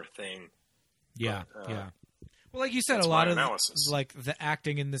summer thing. Yeah, but, yeah. Well, like you said, a lot of like the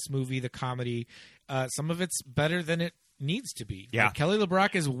acting in this movie, the comedy, some of it's better than it needs to be. Yeah. Like, Kelly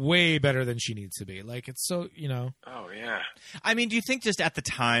LeBrock is way better than she needs to be. Like, it's so, Oh, yeah. I mean, do you think just at the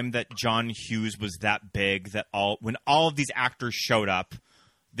time that John Hughes was that big that when all of these actors showed up,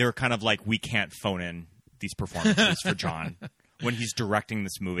 they were kind of like, we can't phone in these performances for John when he's directing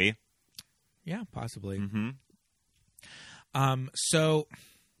this movie? Yeah, possibly. So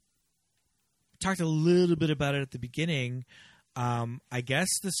talked a little bit about it at the beginning. I guess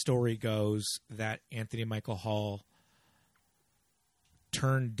the story goes that Anthony Michael Hall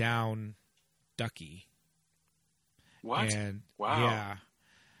turned down Ducky. What? And, wow. Yeah,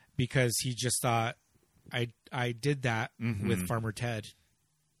 because he just thought, I did that with Farmer Ted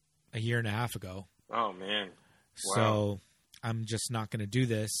a year and a half ago. Oh, man. Wow. So I'm just not going to do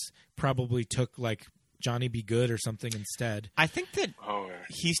this. Probably took like Johnny Be Good or something instead. I think that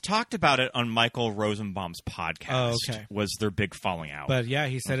he's talked about it on Michael Rosenbaum's podcast. Oh, okay. Was their big falling out. But yeah,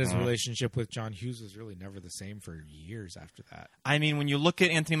 he said his relationship with John Hughes was really never the same for years after that. I mean, when you look at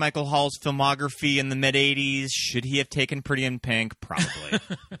Anthony Michael Hall's filmography in the mid-'80s, should he have taken Pretty in Pink? Probably.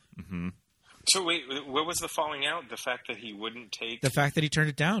 So wait, what was the falling out? The fact that he wouldn't take... The fact that he turned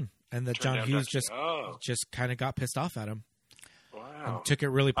it down, and that John Hughes Ducky. just kind of got pissed off at him. Wow. And took it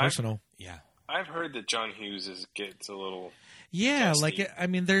really personal. I've heard that John Hughes gets a little... Yeah, like, I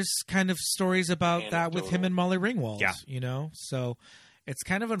mean, there's kind of stories about that with him and Molly Ringwald, So it's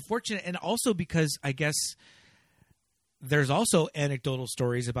kind of unfortunate. And also because I guess there's also anecdotal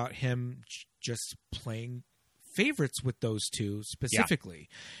stories about him just playing favorites with those two specifically.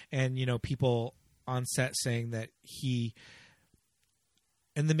 And, people on set saying that he,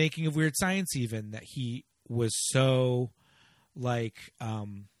 in the making of Weird Science even, that he was so, like...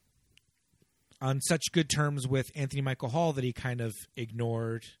 on such good terms with Anthony Michael Hall that he kind of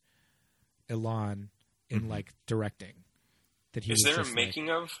ignored Elan in like directing. That he is was there just a making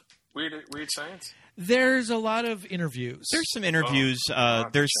of Weird Science? There's a lot of interviews. There's some interviews.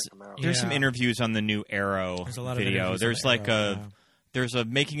 There's some interviews on the new Arrow video. There's like there's a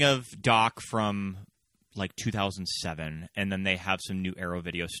making of doc from like 2007, and then they have some new Arrow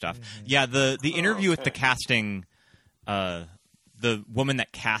video stuff. Yeah, the interview with the casting. The woman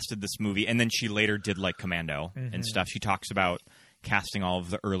that casted this movie, and then she later did like Commando and stuff. She talks about casting all of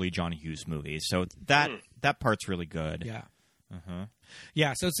the early John Hughes movies, so that part's really good. Yeah,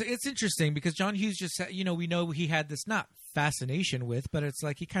 yeah. So it's interesting because John Hughes just we know he had this not fascination with, but it's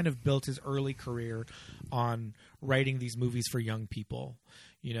like he kind of built his early career on writing these movies for young people,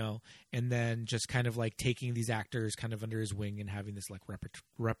 and then just kind of like taking these actors kind of under his wing and having this like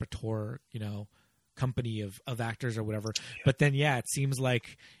repertoire, company of actors or whatever. But then it seems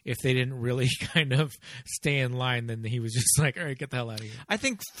like if they didn't really kind of stay in line, then he was just like, all right, get the hell out of here. I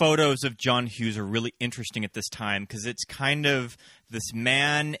think photos of John Hughes are really interesting at this time because it's kind of this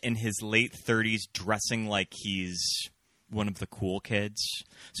man in his late 30s dressing like he's one of the cool kids.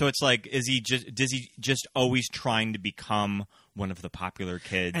 So it's like, does he just always trying to become one of the popular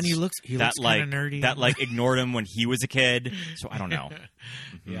kids? And he looks kind of nerdy. That like ignored him when he was a kid. So I don't know.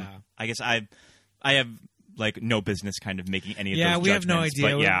 Yeah. I guess I have like no business kind of making any of those judgments. We have no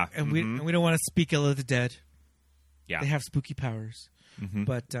idea. But and we don't want to speak ill of the dead. Yeah. They have spooky powers.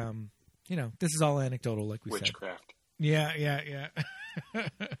 But, this is all anecdotal, like we Witchcraft. said. Yeah.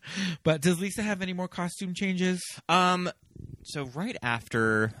 But does Lisa have any more costume changes? So right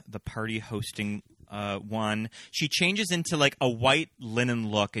after the party hosting one, she changes into like a white linen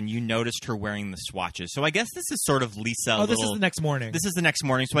look, and you noticed her wearing the swatches. So I guess this is sort of Lisa. Oh, this is the next morning. This is the next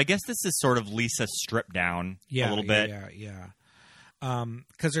morning. So I guess this is sort of Lisa stripped down a little bit. Yeah.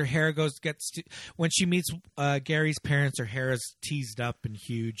 Because her hair when she meets Gary's parents, her hair is teased up and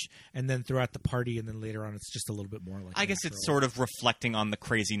huge, and then throughout the party, and then later on, it's just a little bit more like. I guess it's sort of reflecting on the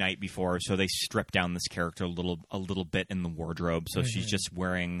crazy night before, so they strip down this character a little bit in the wardrobe, so she's just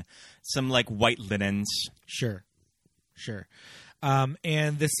wearing some like white linens. Sure.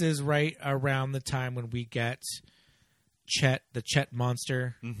 And this is right around the time when we get Chet, the Chet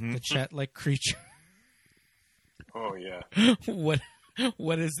monster, the Chet like creature. Oh yeah.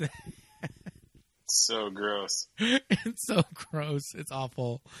 What is that? So gross. It's so gross. It's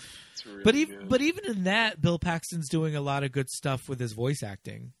awful. It's really good. But even in that, Bill Paxton's doing a lot of good stuff with his voice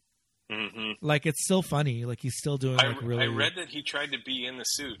acting. Mm-hmm. Like, it's still funny. Like, he's still doing really... I read that he tried to be in the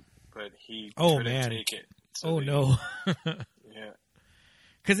suit, but he couldn't take it. So no. Yeah.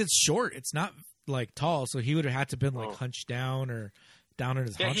 Because it's short. It's not, like, tall, so he would have had to been, like, hunched down or down on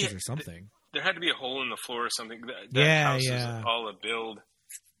his haunches or something. There had to be a hole in the floor or something. That house is all a build.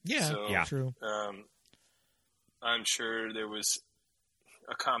 Yeah, so, true. I'm sure there was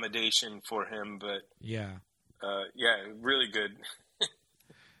accommodation for him, but really good.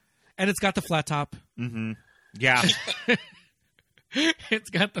 And it's got the flat top. Mm-hmm. Yeah. It's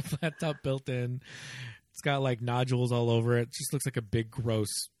got the flat top built in. It's got like nodules all over it. It just looks like a big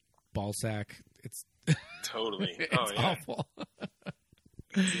gross ball sack. It's totally it's awful.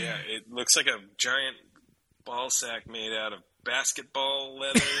 Yeah, it looks like a giant ball sack made out of basketball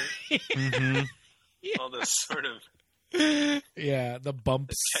leather. Mm-hmm. All this sort of the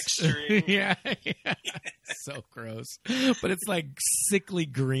bumps, the texturing. yeah. So gross. But it's like sickly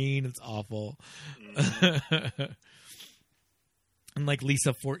green. It's awful. Mm-hmm. And like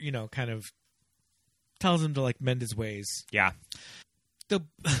Lisa kind of tells him to like mend his ways. Yeah. The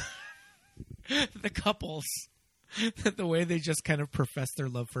couples, the way they just kind of profess their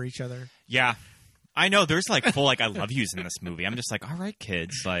love for each other. Yeah. I know there's like full like I love yous in this movie. I'm just like, all right,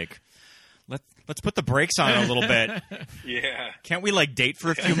 kids, like let's put the brakes on a little bit. Yeah. Can't we like date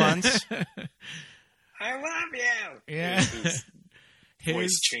for a few months? I love you. Yeah. His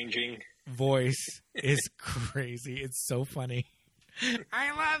voice changing. Voice is crazy. It's so funny.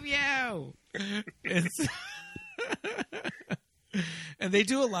 I love you. It's and they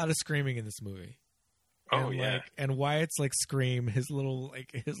do a lot of screaming in this movie. Oh, and yeah. And Wyatt's like scream, his little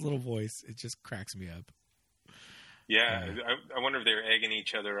voice, it just cracks me up. Yeah, I wonder if they're egging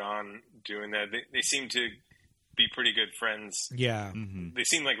each other on doing that. They seem to be pretty good friends. Yeah, they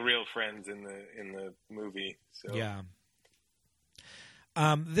seem like real friends in the movie. So. Yeah.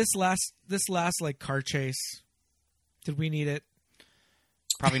 This last like car chase, did we need it?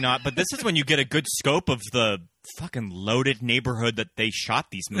 Probably not. But this is when you get a good scope of the fucking loaded neighborhood that they shot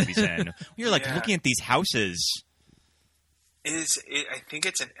these movies in. You're like looking at these houses. I think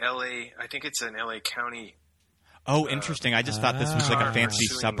it's an LA. I think it's an LA County. Oh, interesting. I just thought this was like a fancy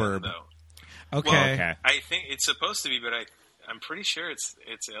suburb. Okay. Well, okay. I think it's supposed to be, but I'm pretty sure it's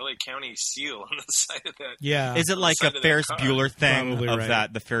LA County seal on the side of that. Yeah. Is it like a Ferris Bueller thing Probably of right.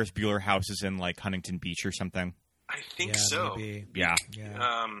 that? The Ferris Bueller house is in like Huntington Beach or something. I think so. Maybe. Yeah.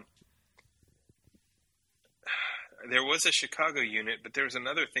 There was a Chicago unit, but there was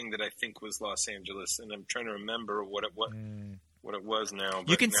another thing that I think was Los Angeles, and I'm trying to remember what it was now. But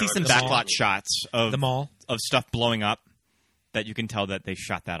you can see some backlot shots of the mall of stuff blowing up that you can tell that they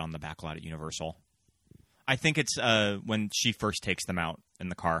shot that on the backlot at Universal. I think it's when she first takes them out in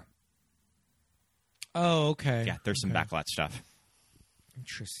the car. Oh, okay. Yeah, there's some backlot stuff.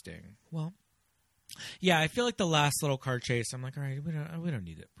 Interesting. Well, yeah, I feel like the last little car chase, I'm like, all right, we don't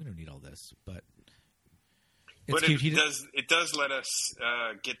need it. We don't need all this, but it's cute. It does let us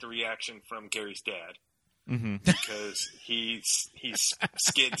get the reaction from Gary's dad. Mm-hmm. Because he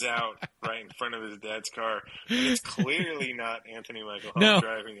skids out right in front of his dad's car. And it's clearly not Anthony Michael Hall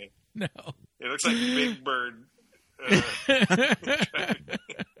driving it. No. It looks like Big Bird.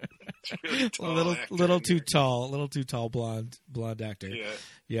 Really tall little too tall blonde actor.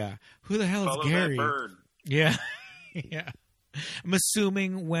 Yeah. Who the hell Follow is Gary? That bird. Yeah. Yeah. I'm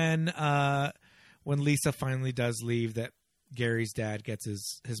assuming when Lisa finally does leave that Gary's dad gets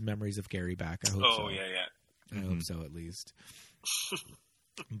his memories of Gary back. I hope so. Oh, yeah. I hope so, at least.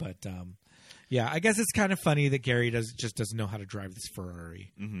 But, yeah, I guess it's kind of funny that Gary doesn't know how to drive this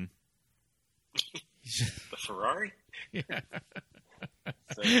Ferrari. Mm-hmm. The Ferrari? Yeah.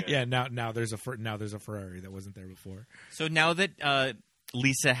 So, yeah. Now there's a Ferrari that wasn't there before. So now that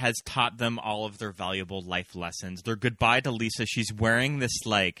Lisa has taught them all of their valuable life lessons, their goodbye to Lisa, she's wearing this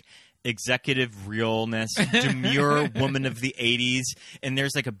like executive realness, demure woman of the 80s, and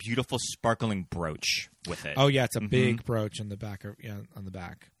there's like a beautiful sparkling brooch with it. Oh yeah, it's a big brooch on the back. On the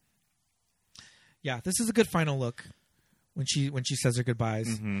back. Yeah, this is a good final look when she says her goodbyes.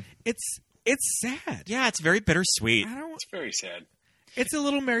 Mm-hmm. It's sad. Yeah, it's very bittersweet. It's very sad. It's a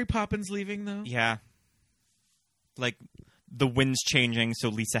little Mary Poppins leaving though. Yeah, like the wind's changing, so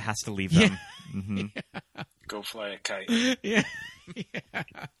Lisa has to leave them. Yeah. Mm-hmm. Yeah. Go fly a kite. Yeah. Yeah.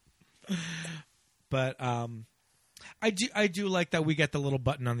 But I do like that we get the little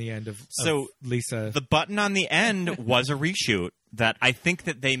button on the end of Lisa. The button on the end was a reshoot that I think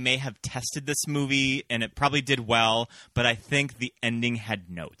that they may have tested this movie and it probably did well, but I think the ending had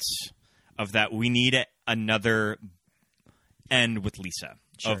notes of that we need another end with Lisa.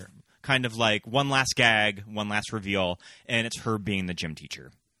 Sure. Of kind of like one last gag, one last reveal, and it's her being the gym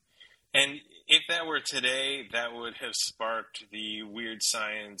teacher. And if that were today, that would have sparked the Weird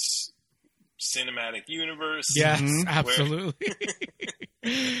Science cinematic universe. Yes, absolutely.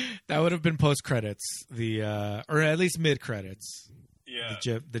 That would have been post credits, or at least mid credits.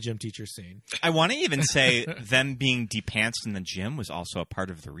 Yeah, the gym teacher scene. I want to even say them being de-pantsed in the gym was also a part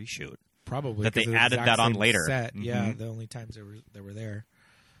of the reshoot. Probably that they added that on later. Set. Mm-hmm. Yeah, the only times they were there,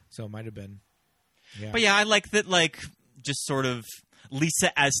 so it might have been. Yeah. But yeah, I like that. Like just sort of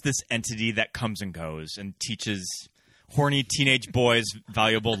Lisa as this entity that comes and goes and teaches horny teenage boys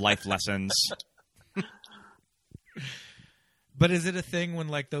valuable life lessons. But is it a thing when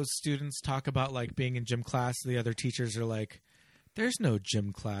like those students talk about like being in gym class, the other teachers are like, "There's no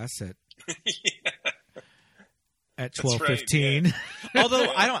gym class at." At 12:15. Right, yeah.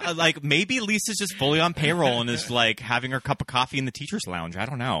 Although I don't like, maybe Lisa's just fully on payroll and is like having her cup of coffee in the teacher's lounge. I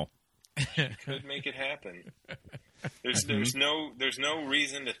don't know. Could make it happen. There's no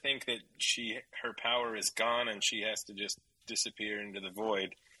reason to think that her power is gone and she has to just disappear into the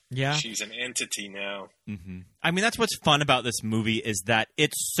void. Yeah, she's an entity now. Mm-hmm. I mean, that's what's fun about this movie is that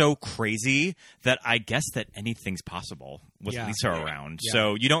it's so crazy that I guess that anything's possible with Lisa around. Yeah.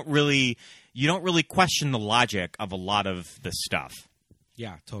 So you don't really question the logic of a lot of this stuff.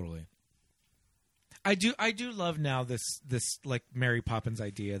 Yeah, totally. I do love now this like Mary Poppins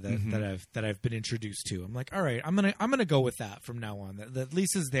idea that I've been introduced to. I'm like, all right, I'm gonna go with that from now on. That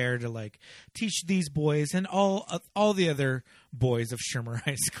Lisa's there to like teach these boys and all the other boys of Shermer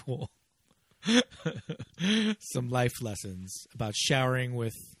High School some life lessons about showering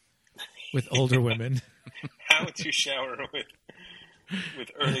with older women. How to shower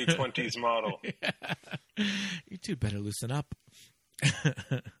with early 20s model. Yeah. You two better loosen up.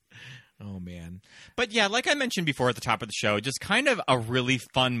 Oh, man. But yeah, like I mentioned before at the top of the show, just kind of a really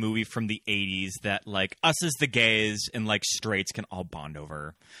fun movie from the 80s that like us as the gays and like straights can all bond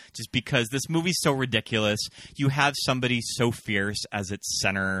over. Just because this movie's so ridiculous. You have somebody so fierce as its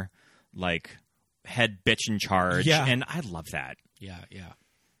center, like head bitch in charge. Yeah. And I love that. Yeah, yeah.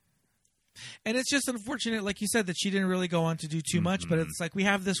 And it's just unfortunate, like you said, that she didn't really go on to do too much. But it's like we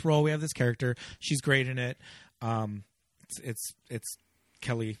have this role, we have this character. She's great in it. It's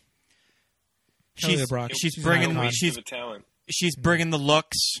Kelly. She's bringing the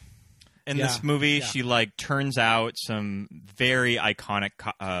looks in this movie. Yeah. She like turns out some very iconic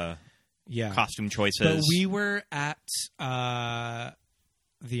costume choices. But we were at the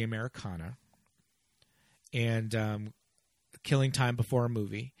Americana and killing time before a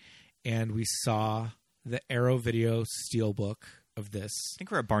movie, and we saw the Arrow Video Steelbook of this. I think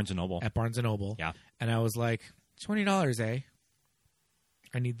we're at Barnes & Noble. At Barnes & Noble. Yeah. And I was like, $20, eh?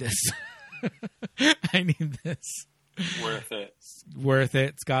 I need this. I need this. Worth it. Worth it.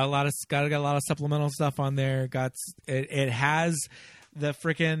 It's got a lot of supplemental stuff on there. It has the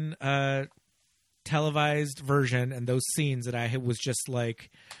freaking televised version and those scenes that I was just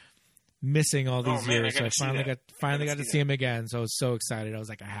like missing all these years. So I finally got to see him again. So I was so excited. I was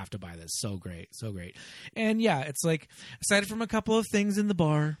like, I have to buy this. So great. So great. And yeah, it's like aside from a couple of things in the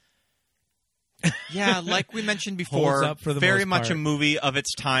bar. Yeah, like we mentioned before, very much a movie of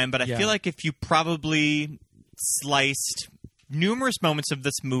its time, but I feel like if you probably sliced numerous moments of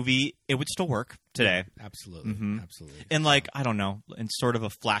this movie, it would still work today. Yeah, absolutely. Mm-hmm. Absolutely. And like, I don't know, in sort of a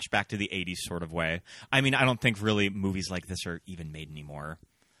flashback to the 80s sort of way. I mean, I don't think really movies like this are even made anymore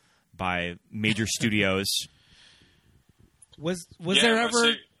by major studios. Was there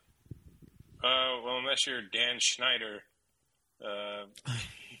ever... well, unless you're Dan Schneider...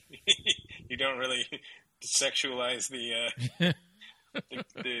 you don't really sexualize the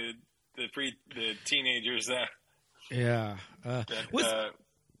teenagers that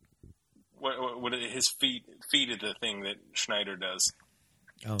what his feet are the thing that Schneider does.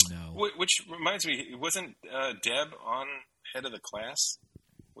 Oh no! Which reminds me, wasn't Deb on Head of the Class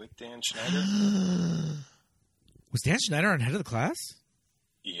with Dan Schneider? Was Dan Schneider on Head of the Class?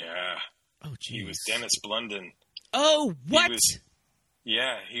 Yeah. Oh, geez. He was Dennis Blunden. Oh, what?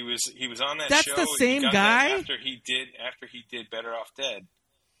 He was on that That's show. That's the same guy? After he did Better Off Dead.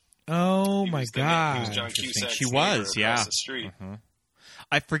 Oh, my God. He was John Cusack's She was, across the street. Uh-huh.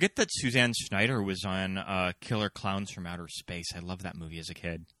 I forget that Suzanne Schneider was on Killer Clowns from Outer Space. I loved that movie as a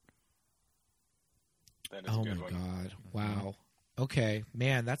kid. That is a good one. God. Wow. Okay.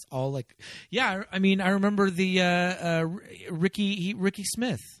 Man, that's all like... Yeah, I mean, I remember the Ricky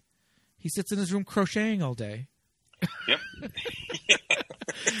Smith. He sits in his room crocheting all day. Yep.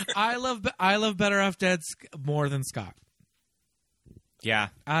 I love Better Off Dead more than Scott. Yeah.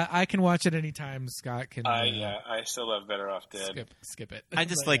 I can watch it anytime. Scott can. I still love Better Off Dead. Skip it. I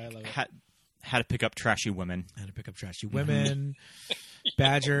just had to pick up trashy women.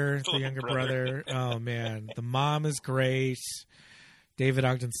 Badger, the younger brother. Oh man, the mom is great. David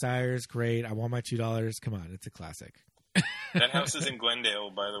Ogden Stier is great. I Want My $2. Come on, it's a classic. That house is in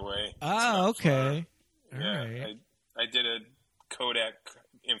Glendale, by the way. Oh, okay. All right. I did a Kodak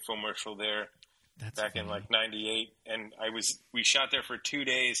infomercial there back in like '98, and we shot there for 2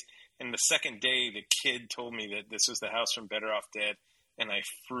 days. And the second day, the kid told me that this was the house from Better Off Dead, and I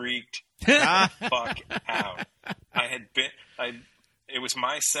freaked the fuck out. It was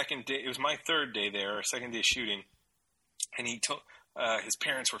my second day. It was my third day there, or second day shooting, and he told his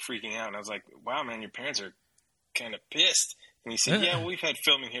parents were freaking out, and I was like, "Wow, man, your parents are kind of pissed." And he said, "Yeah, we've had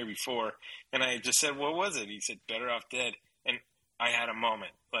filming here before." And I just said, "What was it?" He said, "Better Off Dead." And I had a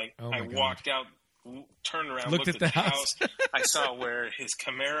moment. Like, I walked out, turned around, looked at the house. I saw where his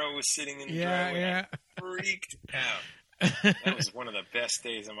Camaro was sitting in the driveway. Yeah. I freaked out. That was one of the best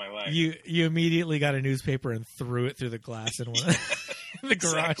days of my life. You immediately got a newspaper and threw it through the glass in the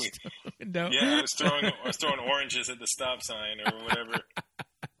garage window. Yeah, I was throwing oranges at the stop sign or whatever.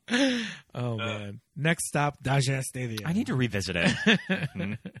 Oh man! Next stop, Dodger Stadium. I need to revisit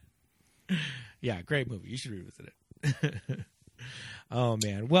it. Yeah, great movie. You should revisit it. Oh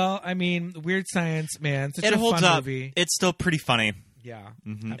man! Well, I mean, Weird Science, man. Such it a holds fun up. Movie. It's still pretty funny. Yeah,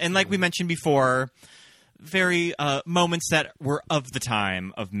 and like we mentioned before, very moments that were of the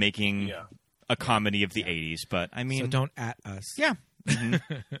time of making a comedy of the '80s. But I mean, so don't at us. Yeah.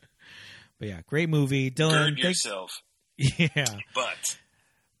 But yeah, great movie, Dylan. Gird yourself. Yeah,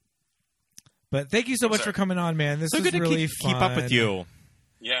 but thank you so much for coming on, man. This so was good to really fun. keep up with you.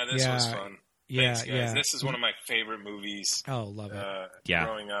 Yeah, this was fun. Yeah, Thanks, guys. This is one of my favorite movies. Oh, love it.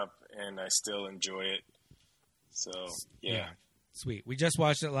 Growing up, and I still enjoy it. So, yeah. Sweet. We just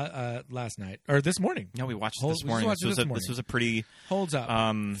watched it last night or this morning. No, we watched it this morning. This was a pretty holds up,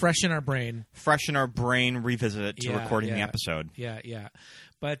 fresh in our brain. Revisit it to recording the episode. Yeah.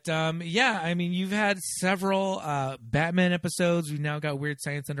 But I mean, you've had several Batman episodes. We've now got Weird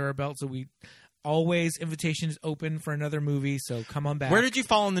Science under our belt, so we always invitation is open for another movie. So come on back. Where did you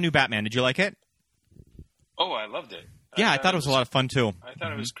fall on the new Batman? Did you like it? Oh, I loved it. Yeah, I thought it was a lot of fun too. I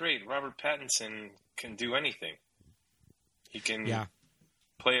thought it was great. Robert Pattinson can do anything. He can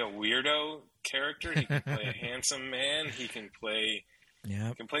play a weirdo character. He can play a handsome man. He can play. Yeah.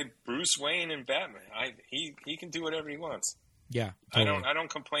 He can play Bruce Wayne and Batman. He can do whatever he wants. Yeah. Totally. I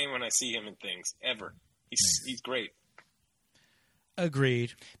don't complain when I see him in things ever. He's great.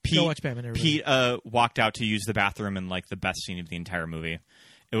 Agreed. Go watch Batman. Everybody. Pete walked out to use the bathroom in like the best scene of the entire movie.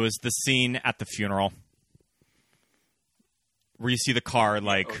 It was the scene at the funeral where you see the car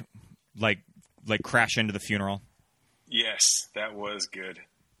like crash into the funeral. Yes, that was good.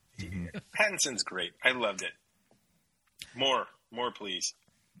 Pattinson's great. I loved it. More, please.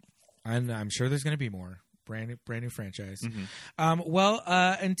 And I'm sure there's going to be more. Brand new franchise.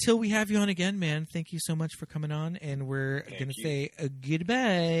 Until we have you on again, man, thank you so much for coming on, and we're going to say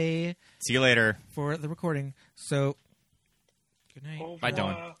goodbye. See you later for the recording. So, good night. Bye,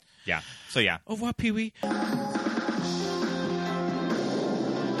 Dylan. Yeah. So yeah. Au revoir, Pee-wee.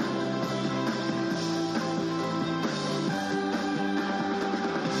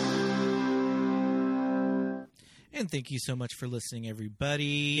 And thank you so much for listening,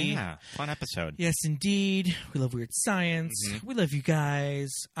 everybody. Yeah, fun episode. Yes, indeed. We love Weird Science. We love you guys.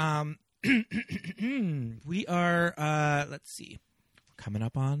 We are, let's see, coming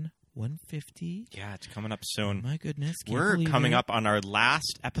up on 150. Yeah, it's coming up soon. Oh, my goodness. We're coming up on our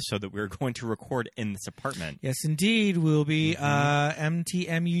last episode that we're going to record in this apartment. Yes, indeed. We'll be,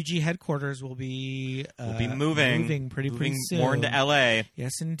 MTMUG headquarters will be... we'll be moving pretty soon. More into LA.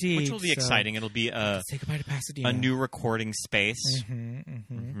 Yes, indeed. Which will be exciting. It'll be say goodbye to Pasadena. A new recording space.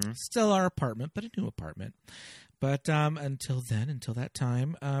 Still our apartment, but a new apartment. But until that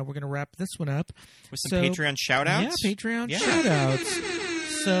time, we're going to wrap this one up. With some Patreon shout-outs? Yeah, Patreon shout-outs.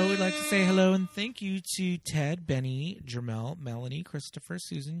 So we'd like to say hello and thank you to Ted, Benny, Jermel, Melanie, Christopher,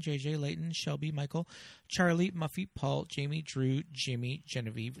 Susan, JJ, Layton, Shelby, Michael, Charlie, Muffy, Paul, Jamie, Drew, Jimmy,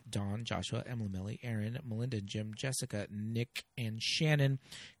 Genevieve, Dawn, Joshua, Emily, Millie, Aaron, Melinda, Jim, Jessica, Nick, and Shannon,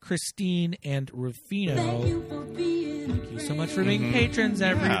 Christine, and Rufino. Thank you so much for being patrons,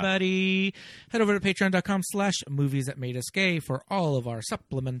 everybody. Head over to patreon.com/movies that made us gay for all of our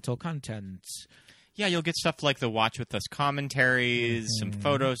supplemental content. Yeah, you'll get stuff like the Watch With Us commentaries, some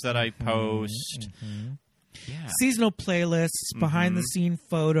photos that I post. Yeah. Seasonal playlists, behind-the-scene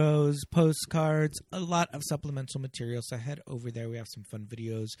photos, postcards, a lot of supplemental material. So head over there. We have some fun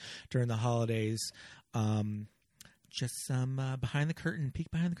videos during the holidays. just some behind the curtain, peek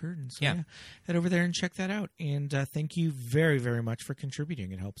behind the curtain. So yeah, head over there and check that out. And thank you very, very much for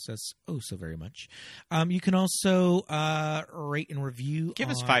contributing. It helps us so very much. You can also rate and review. Give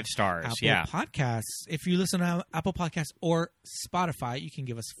us 5 stars. Apple Podcasts. If you listen to Apple Podcasts or Spotify, you can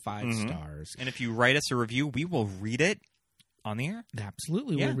give us 5 stars. And if you write us a review, we will read it on the air.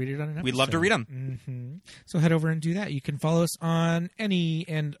 Absolutely. We'll read it on an episode. We'd love to read them. Mm-hmm. So head over and do that. You can follow us on any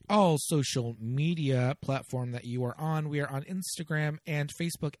and all social media platform that you are on. We are on Instagram and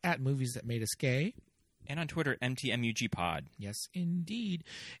Facebook at Movies That Made Us Gay. And on Twitter, MTMUGPod. Yes, indeed.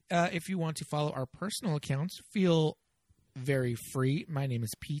 If you want to follow our personal accounts, feel very free. My name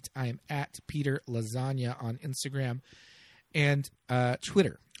is Pete. I am at Peter Lasagna on Instagram and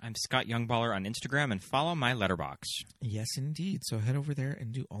Twitter. I'm Scott Youngballer on Instagram, and follow my letterbox. Yes, indeed. So head over there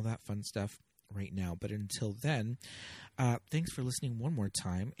and do all that fun stuff right now. But until then, thanks for listening one more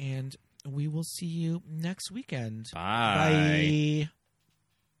time, and we will see you next weekend. Bye. Bye.